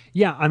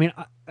 Yeah, I mean,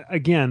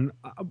 again,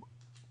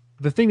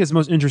 the thing that's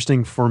most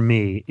interesting for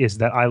me is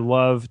that I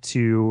love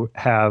to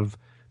have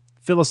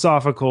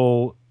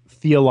philosophical,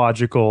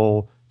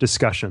 theological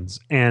discussions.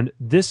 And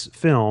this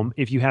film,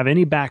 if you have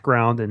any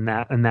background in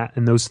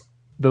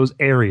those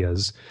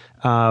areas,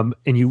 and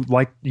you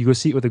go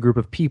see it with a group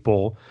of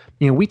people,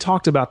 we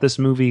talked about this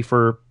movie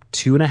for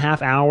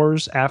 2.5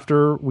 hours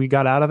after we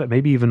got out of it,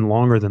 maybe even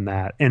longer than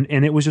that. And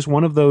it was just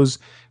one of those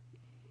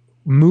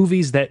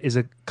movies that is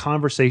a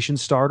conversation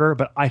starter,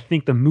 but I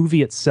think the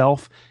movie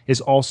itself is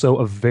also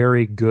a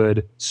very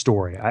good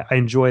story. I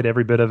enjoyed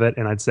every bit of it,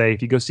 and I'd say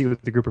if you go see it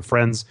with a group of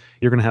friends,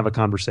 you're going to have a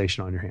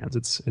conversation on your hands.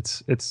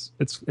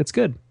 It's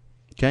good.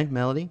 Okay,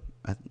 Melody,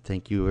 I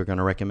think you were going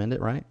to recommend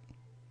it, right?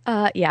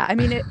 Yeah, I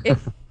mean,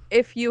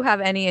 if you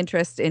have any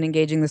interest in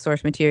engaging the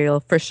source material,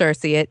 for sure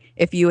see it.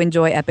 If you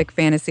enjoy epic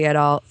fantasy at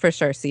all, for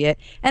sure see it.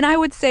 And I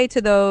would say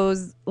to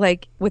those,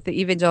 like, with the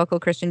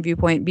evangelical Christian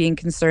viewpoint, being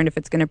concerned if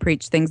it's going to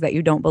preach things that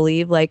you don't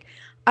believe, like,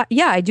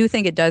 yeah, I do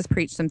think it does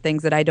preach some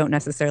things that I don't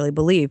necessarily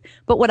believe.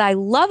 But what I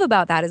love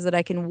about that is that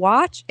I can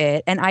watch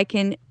it and I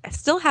can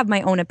still have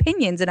my own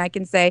opinions, and I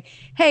can say,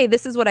 hey,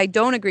 this is what I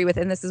don't agree with,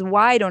 and this is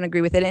why I don't agree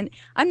with it. And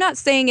I'm not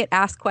saying it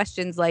asks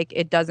questions like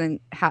it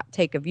doesn't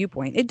take a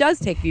viewpoint. It does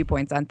take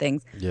viewpoints on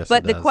things. Yes,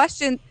 but it does.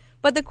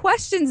 the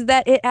questions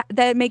that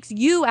it makes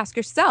you ask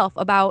yourself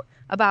about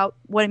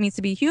what it means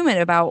to be human,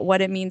 about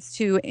what it means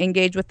to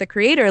engage with the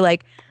creator,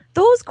 like,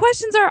 those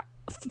questions are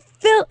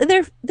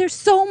there's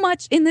so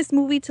much in this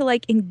movie to,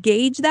 like,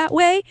 engage that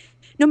way,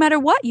 no matter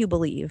what you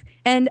believe.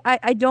 And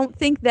I don't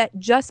think that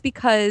just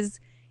because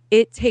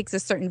it takes a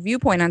certain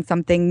viewpoint on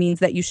something means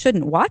that you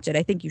shouldn't watch it.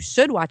 I think you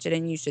should watch it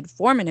and you should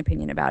form an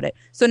opinion about it.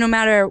 So no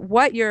matter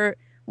what your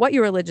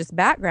religious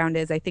background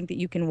is, I think that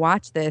you can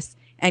watch this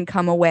and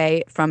come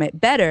away from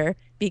it better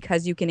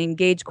because you can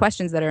engage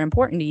questions that are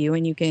important to you,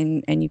 and you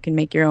can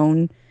make your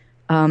own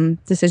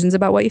decisions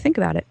about what you think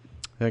about it.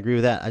 I agree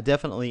with that.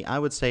 I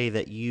would say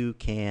that you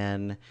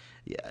can,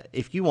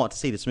 if you want to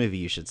see this movie,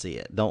 you should see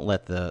it. Don't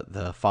let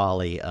the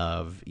folly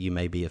of you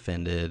may be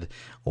offended,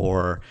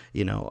 or,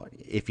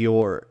 if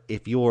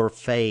your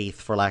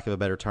faith, for lack of a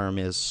better term,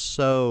 is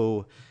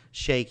so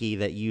shaky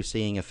that you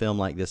seeing a film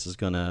like this is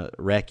going to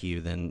wreck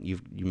you, then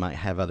you might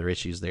have other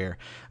issues there.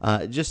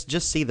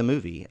 Just see the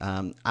movie.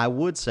 I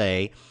would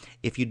say,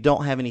 if you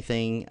don't have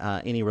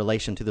any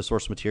relation to the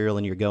source material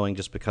and you're going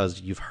just because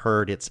you've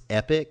heard it's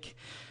epic,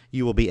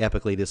 you will be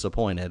epically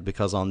disappointed,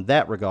 because on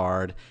that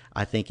regard,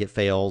 I think it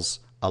fails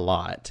a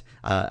lot.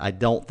 I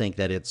don't think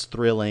that it's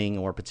thrilling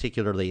or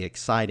particularly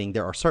exciting.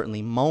 There are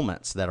certainly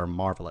moments that are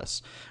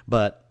marvelous,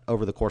 but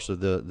over the course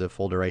of the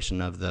full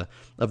duration of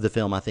the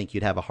film, I think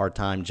you'd have a hard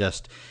time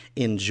just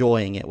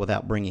enjoying it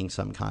without bringing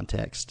some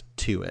context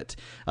to it.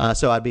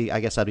 So I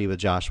guess I'd be with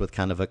Josh with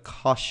kind of a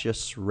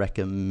cautious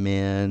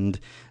recommend.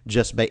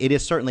 It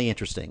is certainly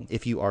interesting.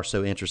 If you are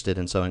so interested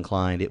and so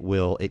inclined,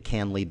 it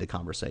can lead to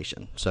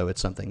conversation. So it's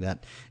something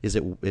that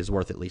is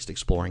worth at least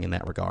exploring in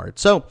that regard.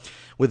 So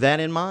with that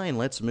in mind,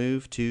 let's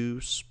move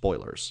to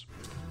spoilers.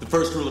 The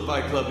first rule of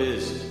Fight Club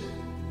is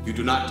you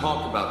do not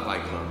talk about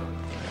Fight Club.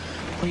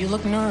 Well, you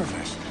look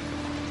nervous.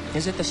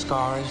 Is it the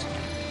scars?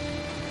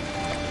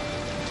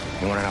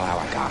 You want to know how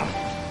I got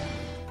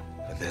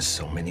them? But there's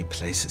so many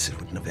places it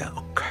would never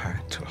occur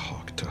to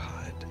Hawk to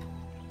hide.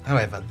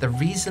 However, the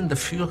reason the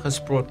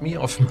Führers brought me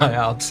off my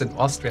Alps in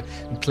Austria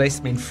and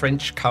placed me in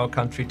French cow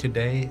country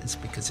today is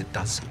because it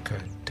does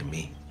occur to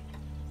me.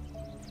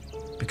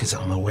 Because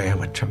I'm aware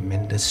what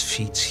tremendous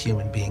feats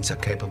human beings are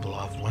capable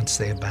of once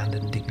they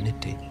abandon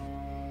dignity.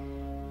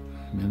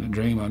 And in the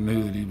dream, I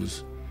knew that he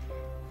was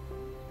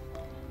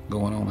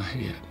going on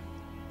ahead.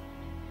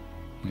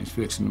 He's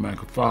fixing to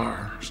make a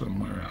fire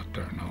somewhere out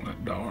there in all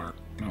that dark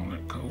and all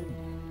that cold.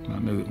 And I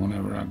knew that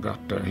whenever I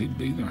got there, he'd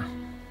be there.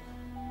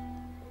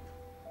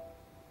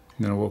 And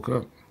then I woke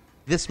up.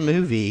 This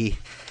movie,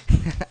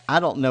 I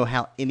don't know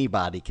how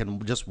anybody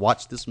can just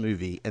watch this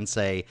movie and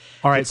say,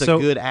 all right, it's a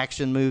good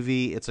action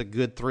movie, it's a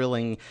good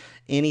thrilling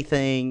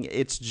anything.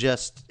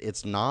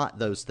 It's not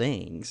those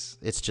things.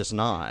 It's just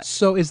not.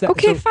 So is that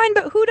okay? Fine,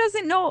 but who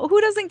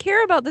doesn't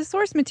care about the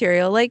source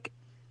material? Like,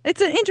 it's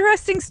an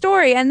interesting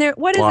story, and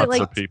lots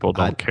of people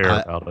don't care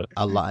about it.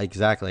 A lot,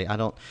 exactly. I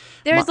don't.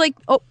 There's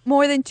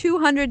more than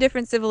 200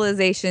 different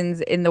civilizations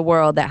in the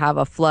world that have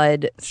a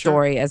flood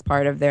story as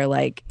part of their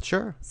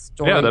story.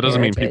 Yeah, that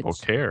doesn't mean people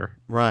care.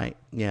 Right.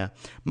 Yeah.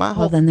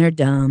 Then they're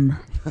dumb.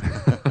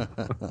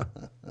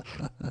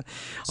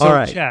 So, all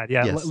right, Chad.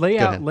 Yeah, yes,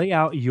 lay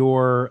out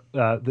your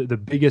the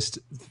biggest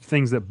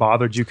things that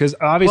bothered you, because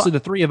obviously the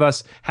three of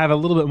us have a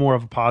little bit more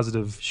of a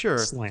positive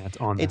slant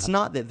on that. It's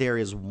not that there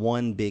is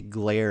one big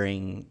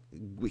glaring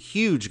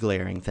huge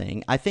glaring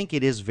thing. I think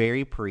it is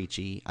very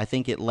preachy. I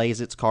think it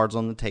lays its cards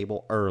on the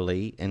table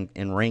early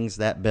and rings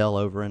that bell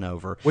over and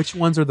over. Which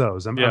ones are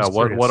those? I'm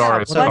what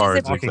are its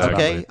cards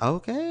exactly?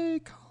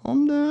 Okay,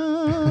 calm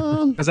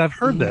down. Because I've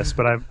heard this,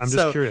 but I'm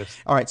just curious.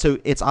 All right, so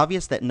it's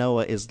obvious that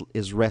Noah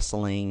is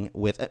wrestling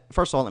with.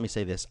 First of all, let me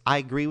say this. I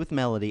agree with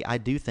Melody. I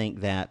do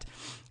think that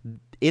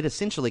it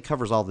essentially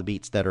covers all the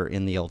beats that are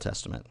in the Old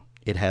Testament.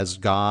 It has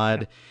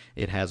God.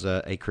 It has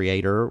a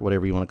creator,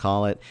 whatever you want to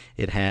call it.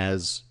 It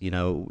has,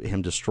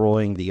 him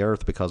destroying the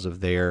earth because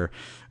of their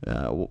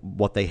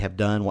what they have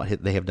done,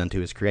 what they have done to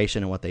his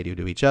creation, and what they do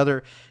to each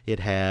other. It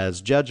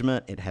has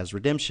judgment. It has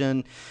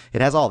redemption. It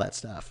has all that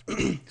stuff.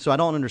 So I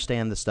don't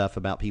understand the stuff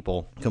about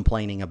people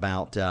complaining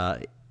about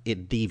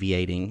it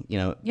deviating.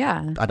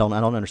 Yeah. I don't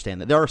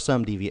understand that. There are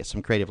some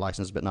creative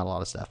license, but not a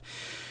lot of stuff.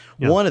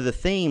 Yeah. One of the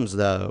themes,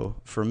 though,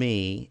 for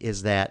me,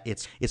 is that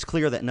it's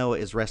clear that Noah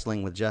is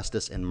wrestling with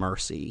justice and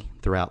mercy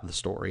throughout the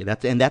story.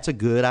 That's a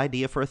good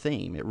idea for a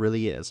theme. It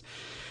really is.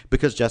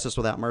 Because justice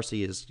without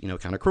mercy is,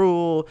 kind of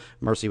cruel.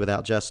 Mercy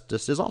without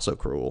justice is also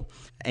cruel.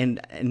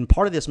 And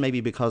part of this may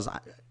be because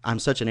I'm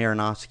such an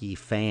Aronofsky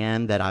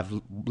fan that I've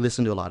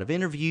listened to a lot of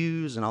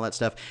interviews and all that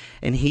stuff.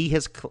 And he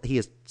has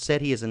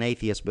said he is an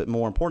atheist, but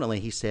more importantly,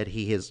 he said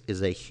he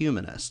is a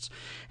humanist.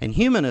 And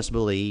humanists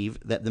believe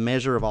that the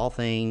measure of all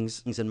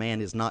things in man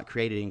is not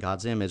created in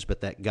God's image,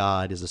 but that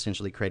God is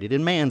essentially created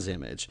in man's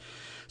image.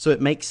 So it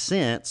makes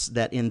sense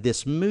that in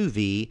this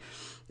movie,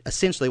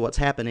 essentially what's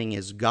happening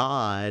is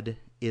God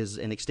is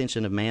an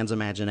extension of man's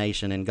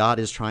imagination, and God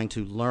is trying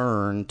to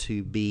learn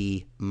to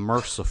be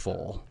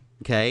merciful.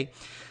 Okay?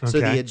 So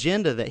the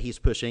agenda that he's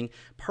pushing,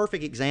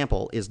 perfect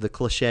example, is the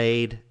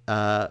cliched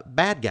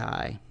bad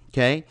guy.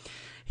 Okay?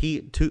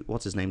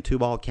 What's his name?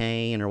 Tubal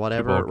Cain or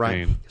whatever, Tubal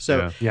right? Cain.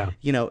 So, yeah.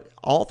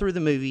 All through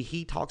the movie,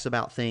 he talks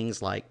about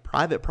things like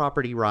private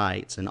property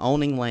rights and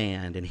owning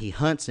land, and he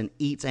hunts and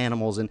eats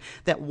animals. And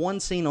that one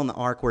scene on the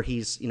ark where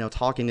he's,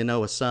 talking to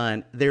Noah's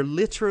son, they're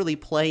literally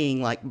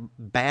playing like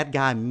bad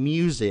guy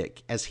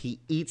music as he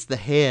eats the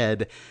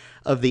head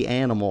of the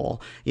animal.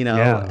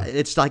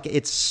 It's like,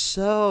 it's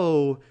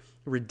so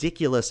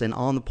ridiculous and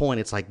on the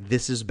point. It's like,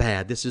 this is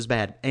bad.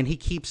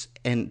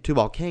 And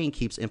Tubal Cain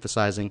keeps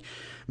emphasizing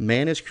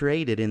man is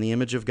created in the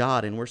image of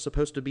God, and we're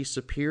supposed to be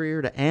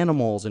superior to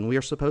animals, and we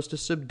are supposed to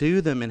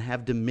subdue them and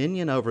have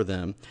dominion over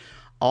them.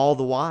 All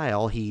the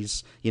while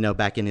he's,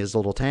 back in his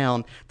little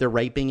town, they're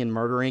raping and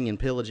murdering and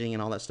pillaging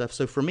and all that stuff.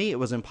 So for me, it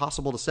was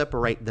impossible to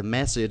separate the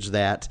message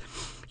that,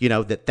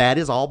 that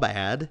is all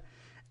bad.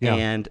 Yeah.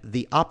 And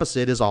the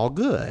opposite is all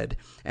good.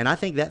 And I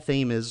think that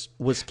theme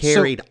was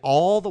carried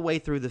all the way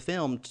through the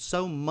film,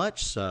 so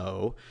much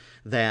so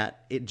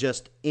that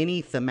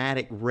any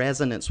thematic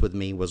resonance with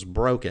me was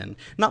broken.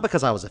 Not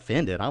because I was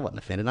offended. I wasn't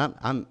offended.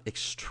 I'm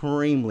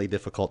extremely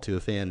difficult to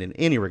offend in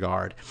any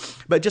regard.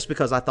 But just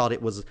because I thought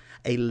it was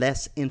a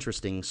less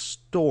interesting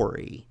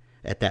story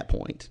at that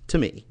point, to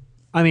me.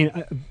 I mean,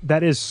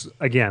 that is,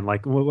 again,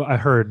 like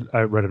I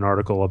read an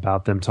article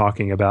about them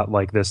talking about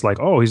like this, like,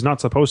 oh, he's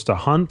not supposed to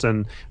hunt.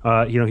 And,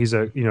 he's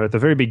at the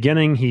very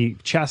beginning, he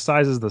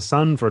chastises the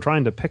son for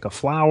trying to pick a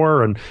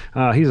flower, and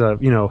he's a,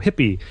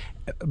 hippie.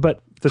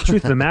 But the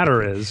truth of the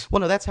matter is... Well,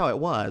 no, that's how it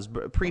was.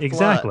 Pre-flood,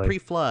 exactly.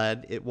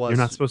 Pre-flood, it was... You're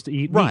not supposed to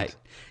eat meat.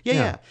 Yeah.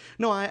 Yeah.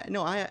 No,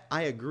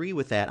 I agree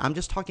with that. I'm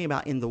just talking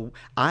about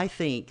I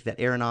think that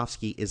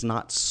Aronofsky is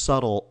not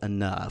subtle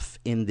enough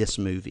in this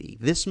movie.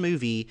 This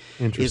movie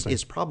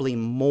is probably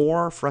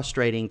more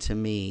frustrating to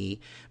me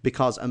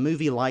because a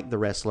movie like The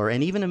Wrestler,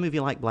 and even a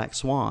movie like Black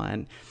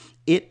Swan,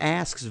 it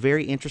asks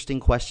very interesting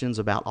questions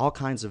about all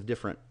kinds of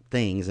different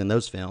things in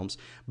those films,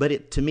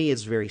 but to me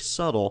it's very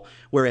subtle,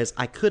 whereas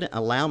I couldn't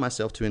allow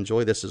myself to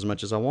enjoy this as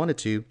much as I wanted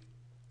to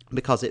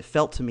because it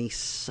felt to me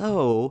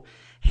so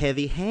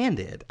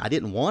heavy-handed. I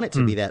didn't want it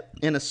to be that,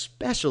 and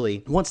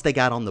especially once they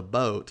got on the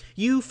boat.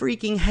 You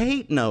freaking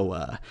hate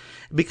Noah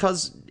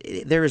because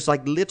there is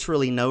like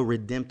literally no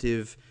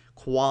redemptive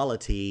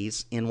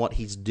qualities in what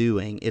he's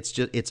doing.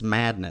 It's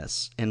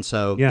madness, and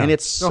so and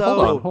it's so.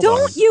 Hold on.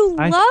 Don't you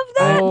love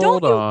that?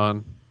 Hold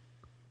on.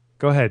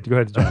 Go ahead,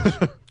 Josh.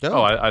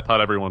 I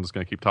thought everyone was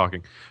going to keep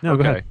talking. No,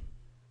 okay.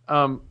 Go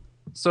ahead.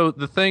 So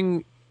the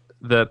thing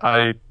that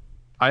I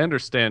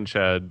understand,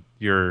 Chad,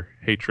 your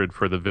hatred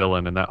for the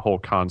villain and that whole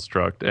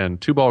construct,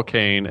 and Tubal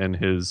Cain and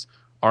his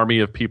army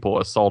of people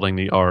assaulting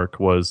the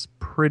Ark was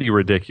pretty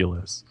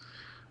ridiculous.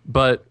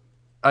 But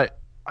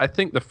I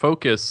think the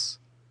focus,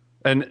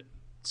 and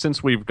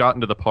since we've gotten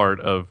to the part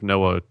of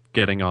Noah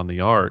getting on the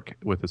Ark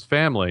with his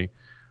family,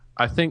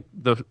 I think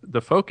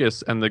the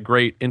focus and the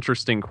great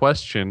interesting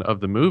question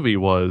of the movie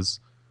was,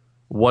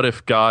 what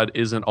if God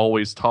isn't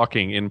always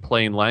talking in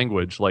plain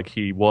language like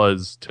he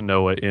was to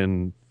Noah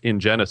in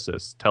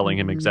Genesis, telling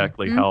him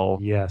exactly how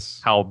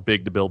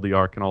big to build the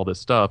ark and all this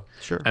stuff?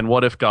 Sure. And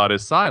what if God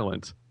is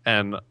silent?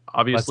 And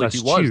obviously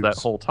he was that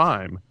whole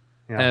time.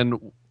 Yeah.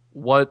 And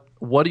what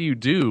do you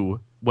do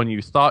when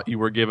you thought you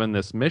were given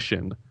this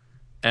mission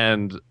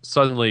and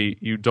suddenly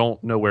you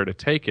don't know where to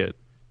take it?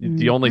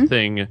 The only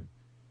thing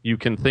you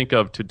can think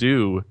of to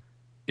do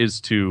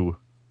is to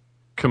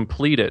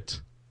complete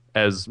it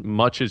as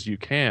much as you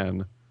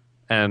can.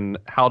 And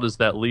how does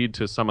that lead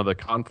to some of the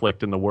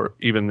conflict in the world,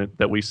 even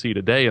that we see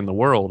today in the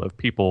world, of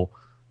people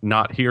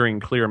not hearing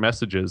clear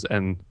messages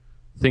and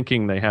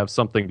thinking they have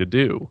something to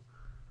do?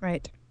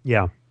 Right.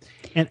 Yeah.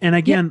 And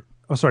again,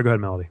 oh, sorry, go ahead,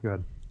 Melody. Go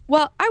ahead.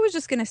 Well, I was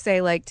just going to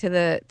say, like, to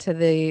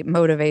the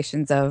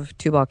motivations of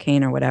Tubal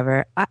Cain or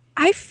whatever,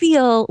 I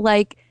feel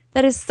like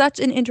that is such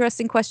an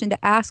interesting question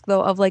to ask,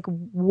 though, of like,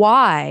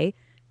 why,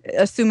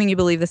 assuming you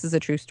believe this is a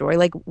true story,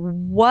 like,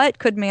 what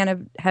could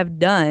man have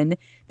done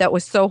that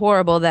was so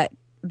horrible that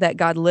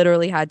God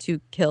literally had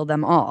to kill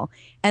them all?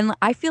 And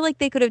I feel like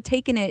they could have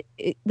taken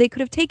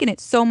it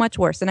so much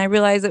worse. And I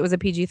realize it was a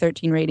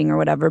PG-13 rating or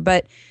whatever,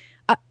 but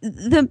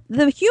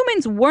the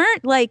humans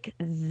weren't like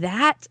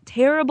that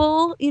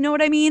terrible. You know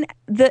what I mean?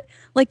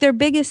 Their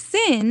biggest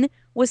sin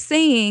was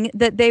saying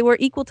that they were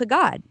equal to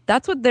God.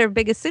 That's what their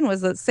biggest sin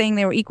was, saying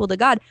they were equal to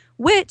God,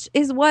 which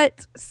is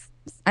what,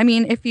 I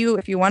mean, if you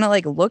want to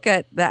like look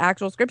at the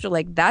actual scripture,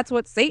 like that's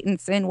what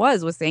Satan's sin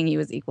was saying he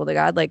was equal to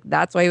God. Like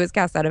that's why he was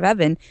cast out of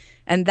heaven.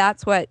 And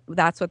that's what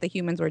the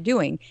humans were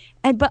doing.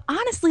 But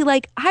honestly,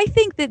 like, I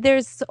think that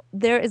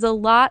there is a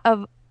lot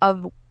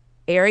of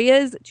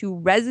areas to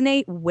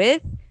resonate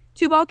with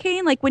Tubal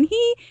Cain. Like when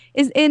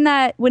he's in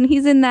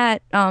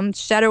that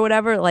shed or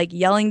whatever, like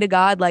yelling to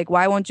God, like,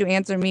 why won't you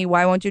answer me?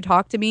 Why won't you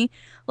talk to me?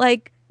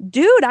 Like,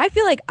 dude, I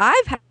feel like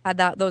I've had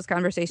those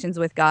conversations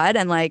with God,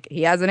 and like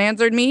he hasn't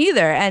answered me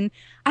either. And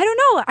I don't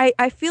know.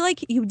 I feel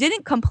like you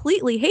didn't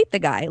completely hate the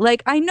guy.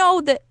 Like, I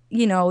know that,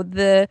 you know,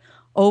 the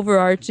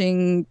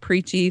overarching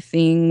preachy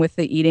thing with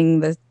the eating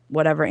the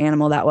whatever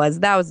animal that was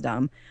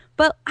dumb.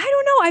 But I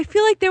don't know. I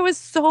feel like there was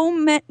so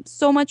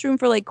much room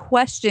for like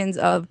questions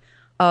of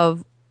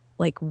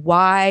like,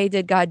 why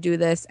did God do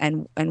this,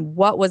 and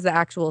what was the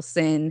actual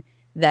sin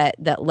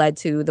that led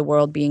to the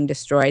world being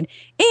destroyed?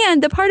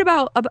 And the part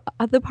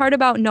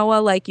about Noah,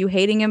 like, you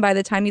hating him by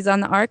the time he's on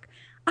the ark,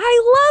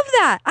 I love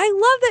that. I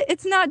love that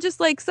it's not just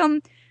like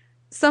some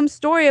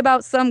story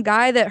about some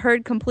guy that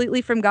heard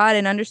completely from God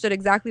and understood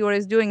exactly what he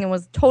was doing and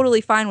was totally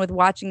fine with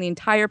watching the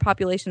entire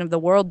population of the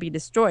world be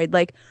destroyed.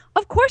 Like,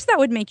 of course that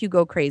would make you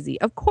go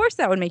crazy. Of course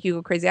that would make you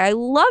go crazy. I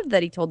loved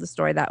that he told the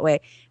story that way.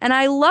 And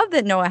I love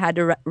that Noah had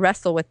to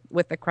wrestle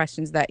with the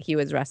questions that he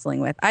was wrestling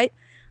with. I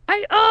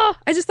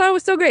just thought it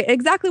was so great.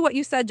 Exactly what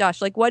you said,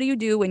 Josh. Like, what do you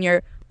do when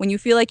you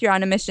feel like you're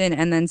on a mission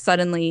and then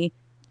suddenly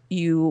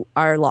you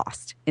are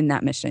lost in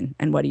that mission?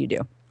 And what do you do?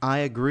 I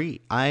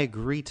agree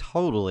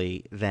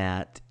totally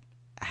that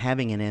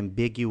having an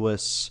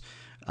ambiguous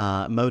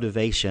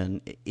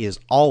motivation is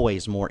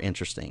always more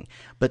interesting.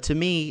 But to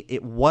me,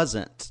 it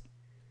wasn't.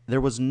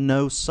 There was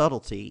no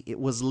subtlety. It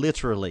was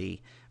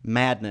literally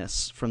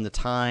madness from the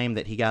time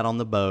that he got on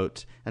the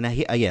boat. And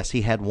yes,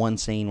 he had one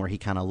scene where he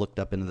kind of looked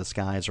up into the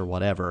skies or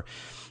whatever.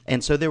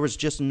 And so there was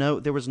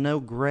no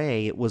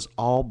gray. It was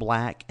all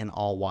black and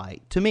all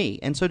white to me.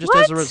 And so just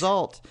as a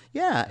result,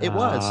 yeah, it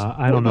was.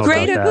 I don't know.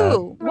 Gray about to that.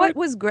 who?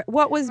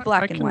 What was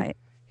black and white?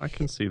 I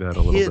can see that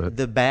a little bit.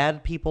 The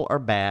bad people are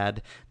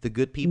bad. The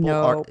good people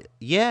are.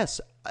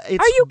 Yes.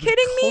 It's Are you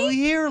kidding me?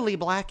 Clearly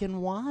black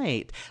and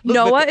white. Look,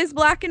 Noah is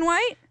black and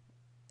white?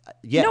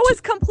 Yeah,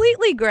 Noah's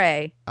completely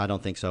gray. I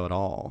don't think so at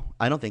all.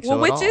 I don't think so at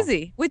all. Which is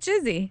he? Which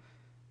is he?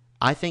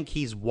 I think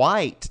he's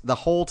white the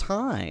whole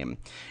time.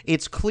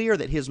 It's clear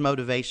that his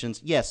motivations,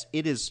 yes,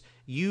 it is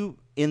you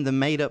in the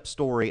made-up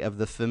story of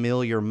the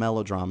familiar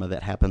melodrama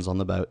that happens on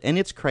the boat. And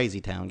it's Crazy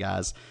Town,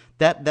 guys.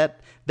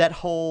 That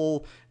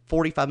whole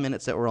 45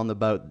 minutes that we're on the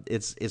boat,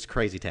 it's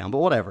Crazy Town. But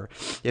whatever.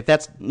 If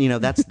that's,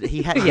 that's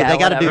he had. Yeah, they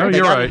got to do.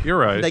 You're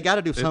right. They got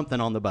to do something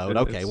on the boat.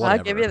 Okay, whatever.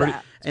 I'll give you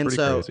that. And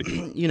so,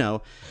 crazy.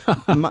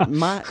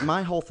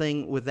 my whole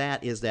thing with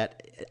that is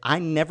that I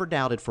never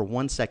doubted for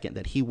 1 second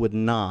that he would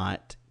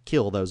not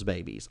kill those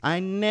babies. I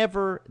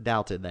never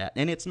doubted that.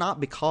 And it's not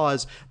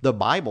because the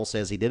Bible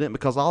says he didn't,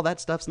 because all that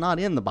stuff's not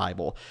in the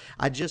Bible.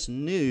 I just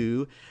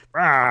knew,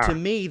 to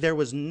me, there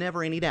was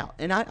never any doubt.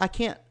 And I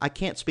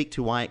can't speak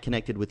to why it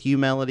connected with you,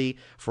 Melody,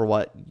 for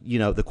what,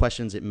 the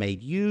questions it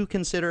made you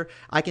consider.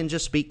 I can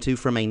just speak to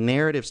from a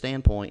narrative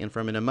standpoint and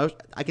from an emotion.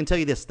 I can tell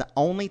you this, the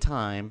only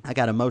time I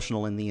got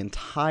emotional in the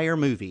entire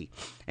movie,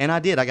 and I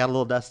got a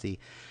little dusty,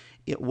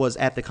 it was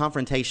at the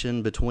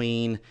confrontation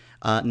between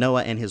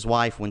Noah and his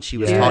wife when she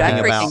was talking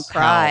about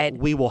how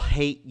we will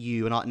hate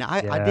you and all. Now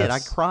I did. I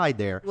cried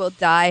there. We'll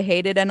die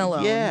hated and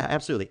alone. Yeah,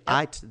 absolutely.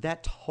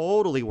 That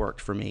totally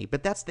worked for me.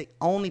 But that's the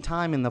only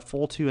time in the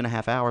full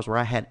 2.5 hours where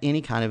I had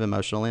any kind of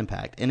emotional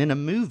impact. And in a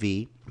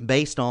movie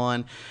based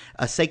on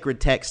a sacred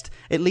text,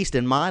 at least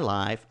in my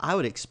life, I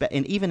would expect,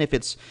 and even if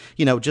it's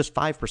just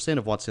 5%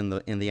 of what's in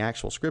the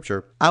actual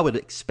scripture, I would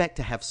expect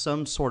to have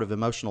some sort of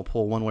emotional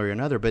pull one way or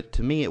another. But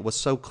to me, it was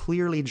so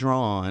clearly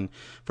drawn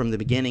from the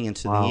beginning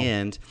into the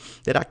end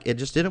that it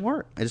just didn't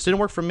work. It just didn't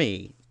work for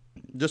me.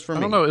 Just for me.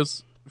 I don't know.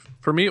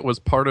 For me, it was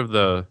part of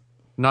the,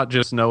 not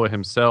just Noah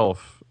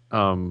himself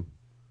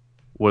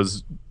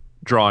was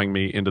drawing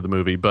me into the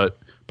movie, but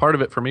part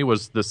of it for me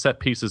was the set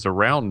pieces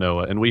around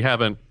Noah. And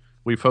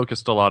we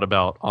focused a lot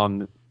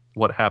on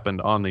what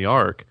happened on the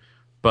ark,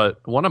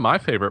 But one of my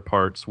favorite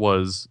parts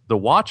was the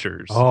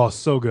Watchers. Oh,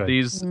 so good.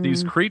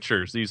 These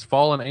creatures, these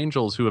fallen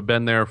angels who have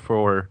been there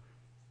for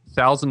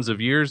thousands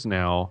of years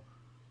now,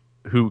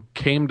 who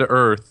came to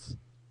Earth,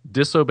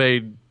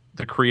 disobeyed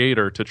the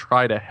Creator to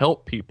try to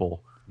help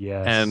people.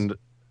 Yes. And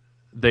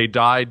they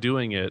die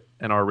doing it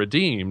and are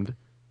redeemed.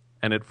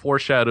 And it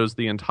foreshadows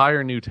the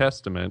entire New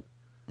Testament.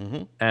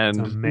 And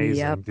it's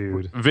amazing,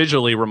 dude.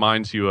 Visually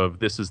reminds you of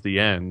this is the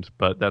end,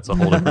 but that's a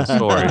whole different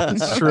story.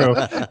 It's true.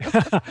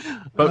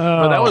 but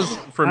that was,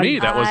 for me,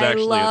 that was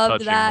actually a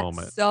touching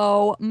moment.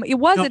 So it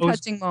was a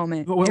touching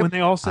moment.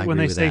 When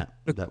they say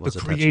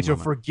the Creator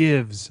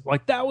forgives,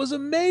 like that was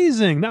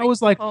amazing. That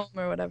was like home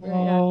or whatever.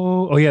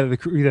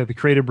 The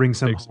Creator brings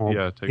him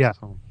home. Takes us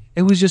home.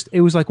 It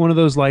was like one of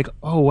those like,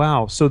 oh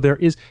wow. So there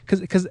is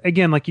because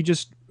again, like you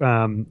just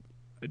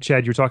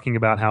Chad, you're talking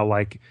about how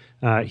like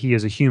he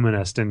is a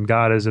humanist and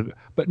God is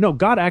but no,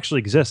 God actually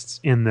exists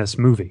in this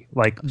movie.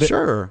 Like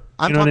sure,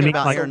 I'm talking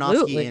about like,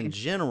 Aronofsky in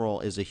general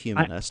is a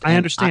humanist. I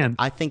understand.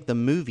 I think the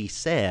movie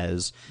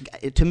says,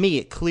 to me,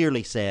 it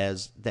clearly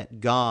says that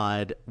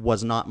God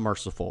was not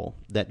merciful.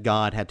 That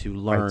God had to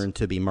learn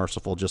to be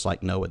merciful, just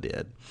like Noah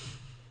did.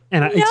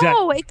 And it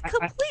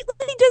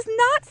completely does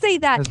not say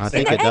that. I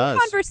think it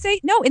does.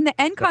 In the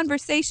end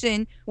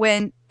conversation,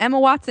 when Emma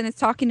Watson is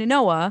talking to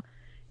Noah,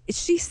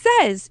 she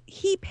says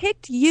he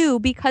picked you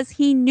because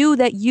he knew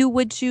that you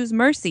would choose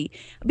mercy.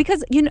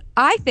 Because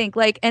I think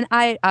and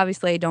I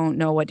obviously don't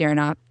know what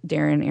Darren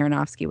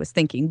Aronofsky was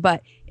thinking,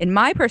 but in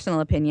my personal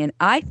opinion,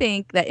 I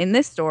think that in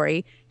this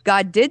story,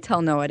 God did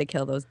tell Noah to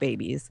kill those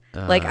babies.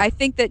 I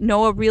think that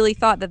Noah really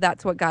thought that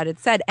that's what God had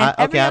said.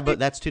 And but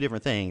that's two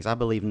different things. I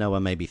believe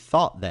Noah maybe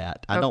thought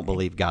that. I don't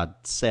believe God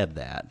said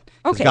that.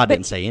 Because God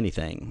didn't say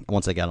anything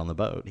once they got on the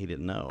boat. He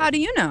didn't know. How do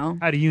you know?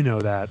 How do you know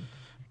that?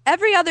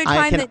 Every other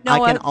time that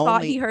Noah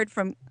thought he heard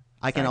from...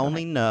 I can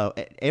only know...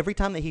 Every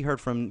time that he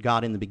heard from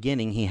God in the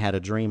beginning, he had a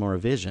dream or a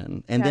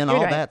vision. And then all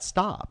that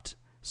stopped.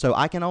 So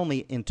I can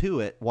only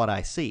intuit what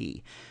I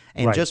see.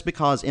 And just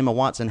because Emma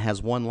Watson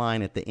has one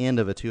line at the end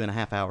of a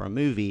 2.5-hour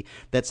movie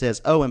that says,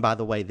 oh, and by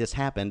the way, this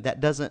happened, that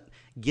doesn't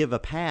give a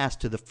pass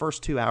to the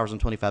first 2 hours and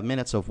 25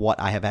 minutes of what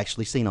I have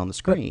actually seen on the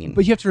screen.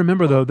 But you have to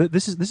remember, though, that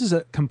this is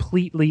a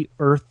completely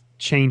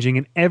earth-changing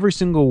in every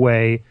single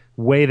way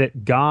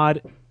that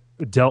God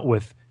dealt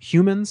with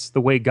humans,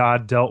 the way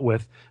God dealt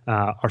with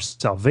our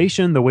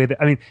salvation, the way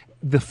that,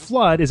 the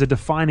flood is a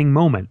defining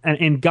moment.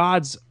 And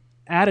God's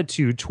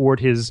attitude toward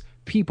his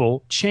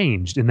people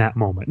changed in that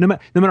moment. No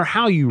matter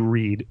how you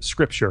read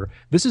Scripture,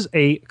 this is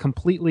a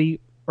completely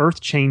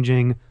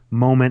earth-changing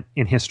moment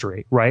in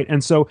history, right?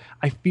 And so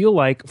I feel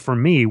like for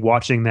me,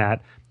 watching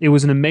that, it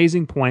was an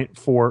amazing point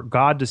for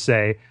God to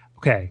say,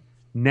 okay,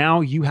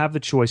 now you have the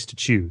choice to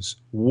choose.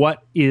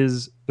 What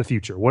is the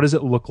future? What does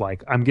it look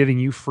like? I'm giving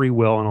you free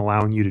will and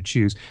allowing you to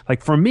choose.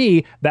 Like for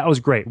me, that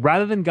was great.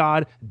 Rather than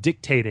God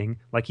dictating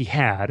like he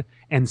had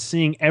and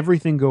seeing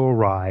everything go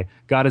awry,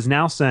 God is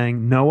now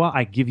saying, Noah,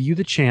 I give you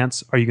the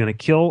chance. Are you going to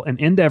kill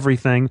and end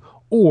everything?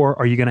 Or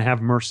are you going to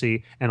have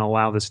mercy and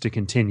allow this to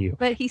continue?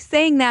 But he's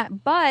saying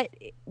that, but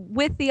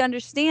with the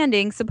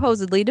understanding,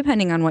 supposedly,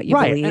 depending on what you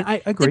believe. And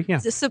I agree,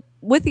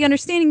 with the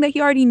understanding that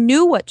he already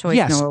knew what choice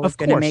Noah was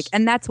going to make.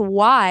 And that's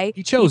why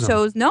he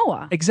chose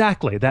Noah.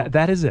 Exactly.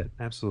 That is it.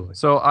 Absolutely.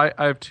 So I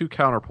have two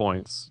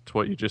counterpoints to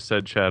what you just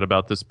said, Chad,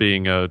 about this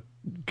being a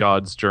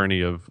God's journey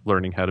of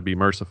learning how to be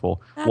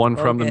merciful. That's one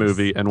from bogus. the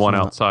movie and one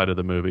outside of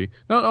the movie.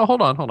 No,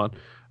 hold on.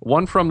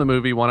 One from the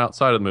movie, one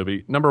outside of the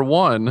movie. Number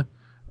one,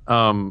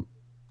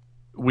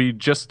 we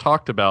just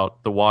talked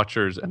about the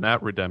Watchers and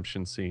that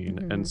redemption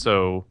scene. And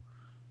so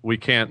we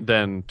can't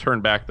then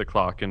turn back the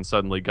clock and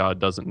suddenly God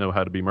doesn't know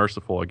how to be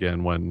merciful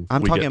again when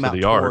I'm we talking get about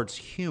to the ark. towards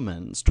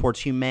humans,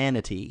 towards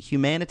humanity.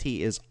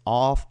 Humanity is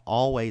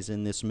always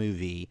in this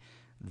movie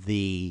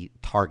the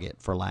target,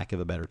 for lack of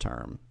a better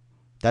term.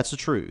 That's the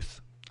truth.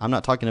 I'm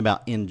not talking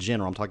about in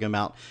general. I'm talking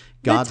about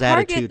God's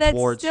attitude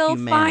towards humanity.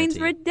 The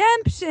target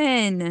that still finds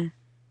redemption.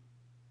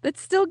 That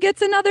still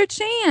gets another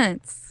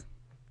chance.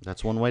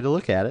 That's one way to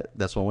look at it.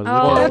 That's one way to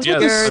look at it. That's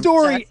what the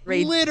story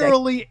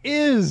literally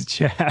is,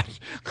 Chad.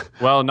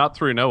 Well, not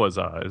through Noah's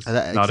eyes.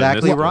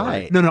 Exactly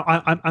right. No,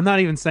 I'm not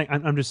even saying.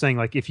 I'm just saying,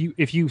 like, if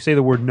you say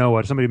the word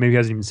Noah, somebody maybe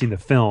hasn't even seen the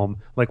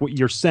film. Like, what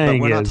you're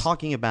saying but we're is, not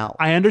talking about.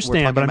 I understand,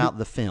 we're talking but about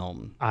the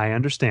film. I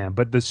understand,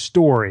 but the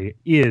story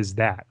is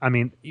that. I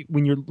mean,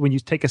 when you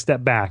take a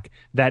step back,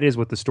 that is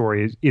what the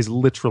story is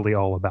literally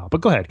all about.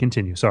 But go ahead,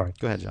 continue. Sorry.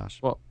 Go ahead,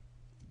 Josh.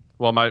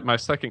 Well, my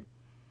second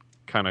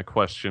kind of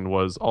question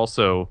was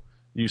also,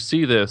 you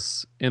see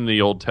this in the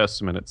Old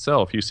Testament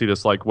itself. You see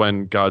this like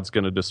when God's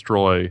going to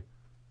destroy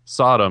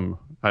Sodom.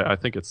 I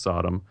think it's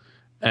Sodom,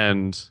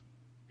 and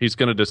he's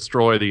going to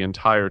destroy the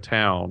entire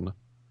town,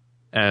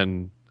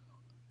 and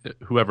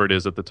whoever it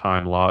is at the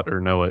time, Lot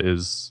or Noah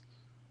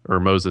or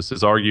Moses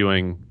is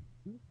arguing.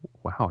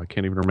 Wow, I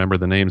can't even remember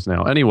the names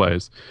now.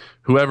 Anyways,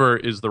 whoever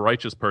is the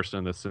righteous person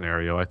in this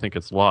scenario, I think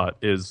it's Lot,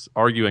 is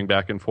arguing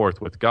back and forth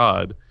with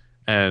God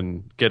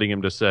and getting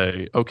him to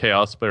say, okay,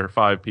 I'll spare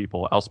 5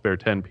 people, I'll spare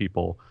 10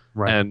 people,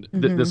 Right. And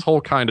this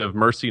whole kind of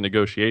mercy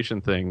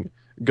negotiation thing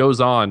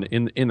goes on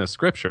in the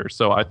scripture.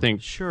 So I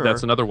think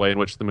that's another way in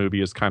which the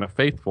movie is kind of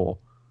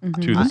faithful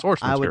to the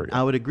source material.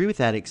 I would agree with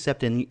that,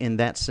 except in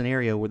that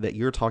scenario that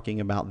you're talking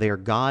about there,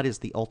 God is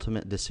the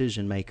ultimate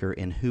decision maker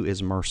in who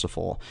is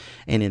merciful.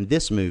 And in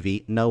this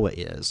movie, Noah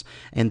is.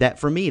 And that,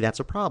 for me, that's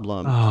a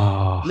problem.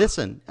 Oh.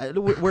 Listen,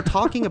 we're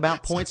talking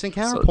about points and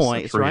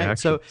counterpoints, right?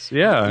 So,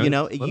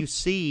 you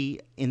see,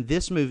 in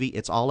this movie,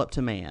 it's all up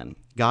to man.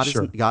 God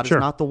is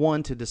not the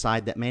one to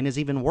decide that man is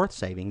even worth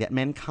saving, that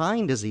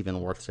mankind is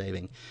even worth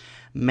saving.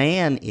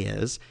 Man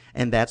is,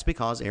 and that's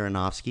because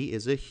Aronofsky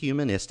is a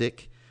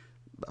humanistic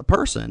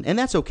person, and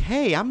that's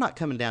okay. I'm not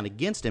coming down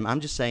against him. I'm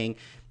just saying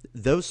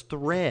those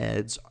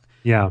threads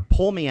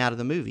pull me out of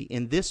the movie.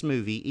 In this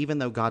movie, even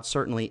though God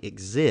certainly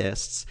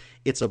exists,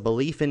 it's a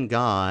belief in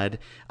God,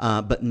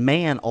 but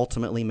man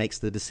ultimately makes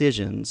the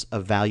decisions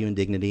of value and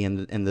dignity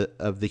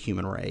of the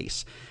human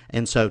race.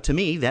 And so to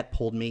me, that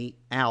pulled me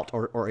out,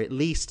 or at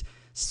least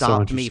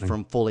stopped me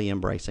from fully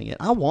embracing it.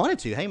 I wanted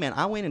to. Hey, man,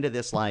 I went into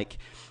this like,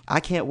 I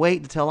can't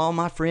wait to tell all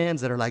my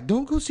friends that are like,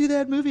 don't go see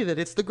that movie, that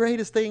it's the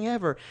greatest thing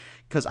ever.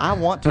 Because I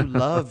want to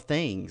love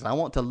things. I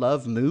want to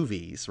love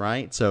movies,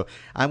 right? So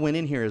I went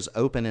in here as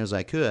open as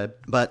I could,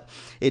 but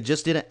it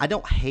just didn't. I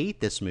don't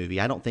hate this movie.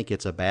 I don't think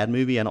it's a bad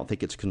movie. I don't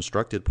think it's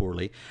constructed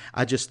poorly.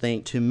 I just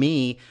think, to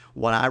me,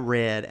 what I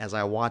read as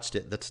I watched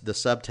it, the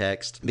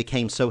subtext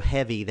became so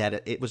heavy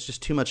that it was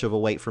just too much of a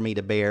weight for me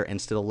to bear and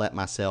still let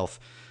myself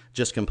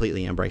just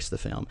completely embrace the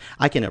film.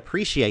 I can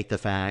appreciate the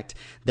fact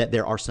that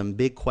there are some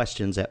big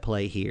questions at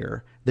play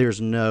here.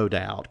 There's no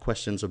doubt.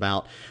 Questions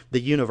about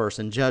the universe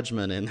and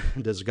judgment, and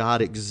does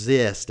God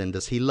exist, and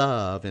does he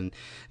love, and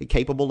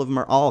capable of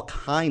all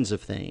kinds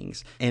of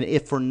things. And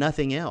if for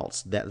nothing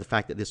else, that the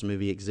fact that this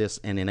movie exists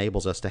and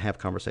enables us to have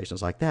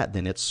conversations like that,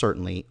 then it's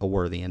certainly a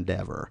worthy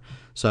endeavor.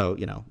 So,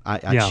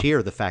 I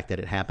cheer the fact that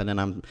it happened,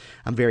 and I'm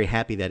very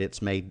happy that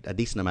it's made a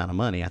decent amount of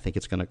money. I think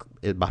it's going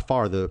to, by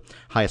far, the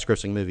highest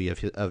grossing movie of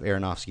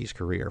Aronofsky's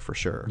career, for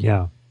sure.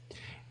 Yeah.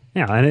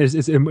 Yeah, and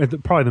it's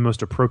probably the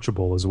most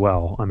approachable as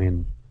well. I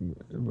mean,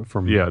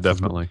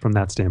 definitely from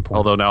that standpoint.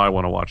 Although now I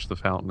want to watch The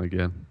Fountain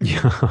again.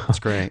 Yeah, that's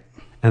great.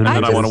 And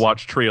then I want to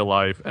watch Tree of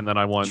Life, and then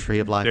I want Tree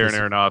of Life Darren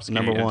Aronofsky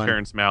and *1.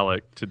 Terrence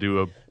Malick to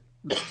do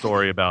a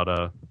story about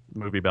a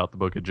movie about the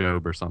Book of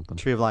Job or something.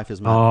 Tree of Life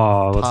is my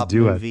top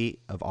movie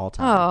of all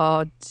time.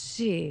 Oh,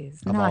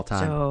 jeez, of not all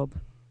time. Job.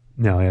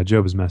 No, yeah,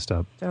 Job is messed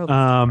up.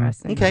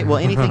 Okay, well,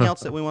 anything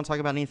else that we want to talk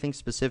about? Anything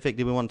specific?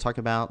 Do we want to talk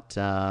about?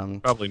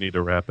 Probably need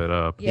to wrap it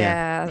up.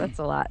 Yeah, that's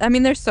a lot. I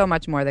mean, there's so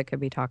much more that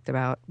could be talked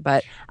about.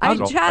 But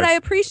Chad, I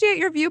appreciate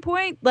your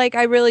viewpoint. Like,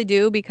 I really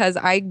do, because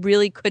I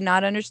really could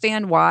not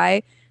understand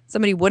why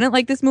somebody wouldn't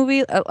like this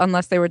movie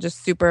unless they were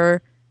just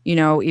super,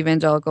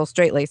 evangelical,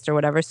 straight-laced or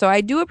whatever. So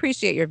I do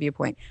appreciate your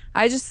viewpoint.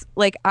 I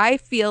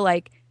feel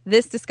like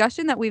this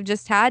discussion that we've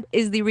just had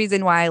is the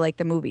reason why I like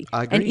the movie.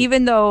 I agree. And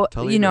even though,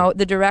 totally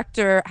the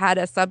director had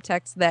a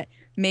subtext that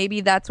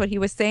maybe that's what he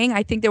was saying,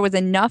 I think there was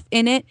enough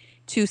in it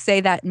to say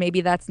that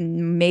maybe that's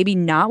maybe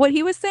not what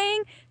he was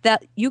saying,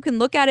 that you can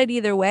look at it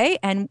either way,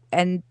 and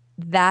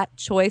that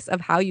choice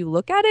of how you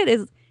look at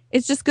it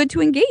is just good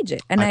to engage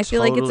it. And I feel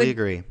like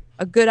it's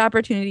a good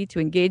opportunity to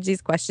engage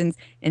these questions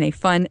in a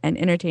fun and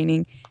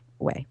entertaining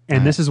way.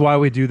 And this is why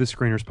we do the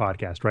Screeners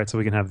podcast, right? So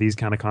we can have these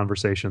kind of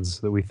conversations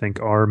that we think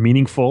are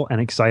meaningful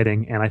and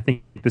exciting. And I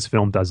think this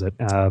film does it.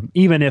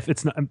 Even if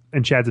it's not,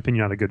 in Chad's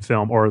opinion, not a good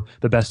film or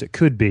the best it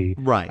could be,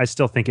 right? I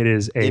still think it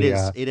is it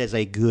is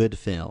a good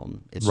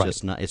film. It's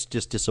just not. It's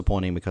just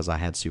disappointing because I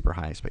had super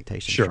high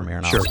expectations from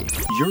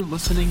Aronofsky. You're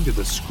listening to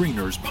the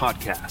Screeners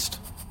podcast.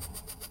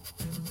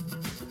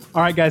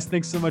 All right, guys,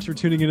 thanks so much for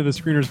tuning into the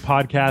Screeners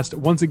podcast.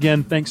 Once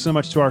again, thanks so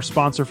much to our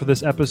sponsor for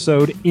this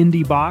episode,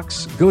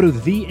 IndieBox. Go to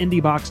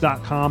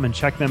theindiebox.com and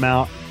check them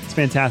out. It's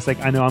fantastic.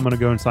 I know I'm going to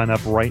go and sign up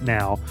right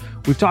now.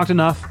 We've talked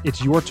enough.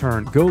 It's your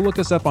turn. Go look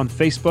us up on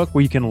Facebook,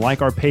 where you can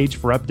like our page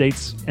for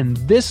updates. And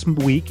this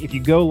week, if you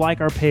go like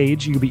our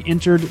page, you'll be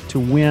entered to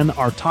win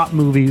our top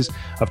movies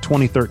of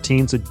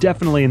 2013. So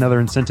definitely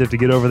another incentive to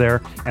get over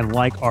there and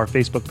like our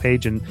Facebook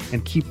page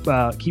and keep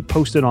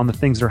posted on the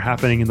things that are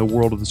happening in the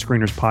world of the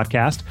Screeners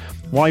podcast.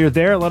 While you're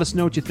there, let us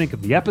know what you think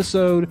of the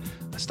episode.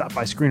 Stop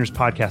by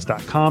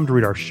screenerspodcast.com to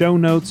read our show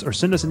notes, or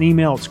send us an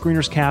email at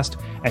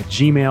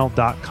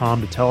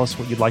screenerscast@gmail.com to tell us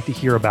what you'd like to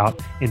hear about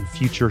in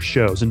future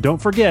shows. And don't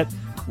forget,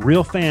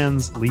 real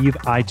fans leave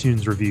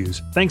iTunes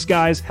reviews. Thanks,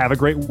 guys. Have a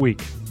great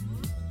week.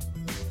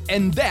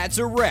 And that's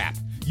a wrap.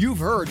 You've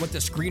heard what the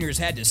Screeners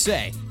had to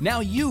say. Now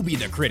you be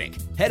the critic.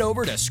 Head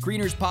over to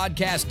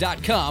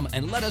screenerspodcast.com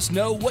and let us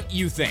know what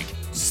you think.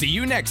 See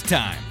you next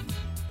time.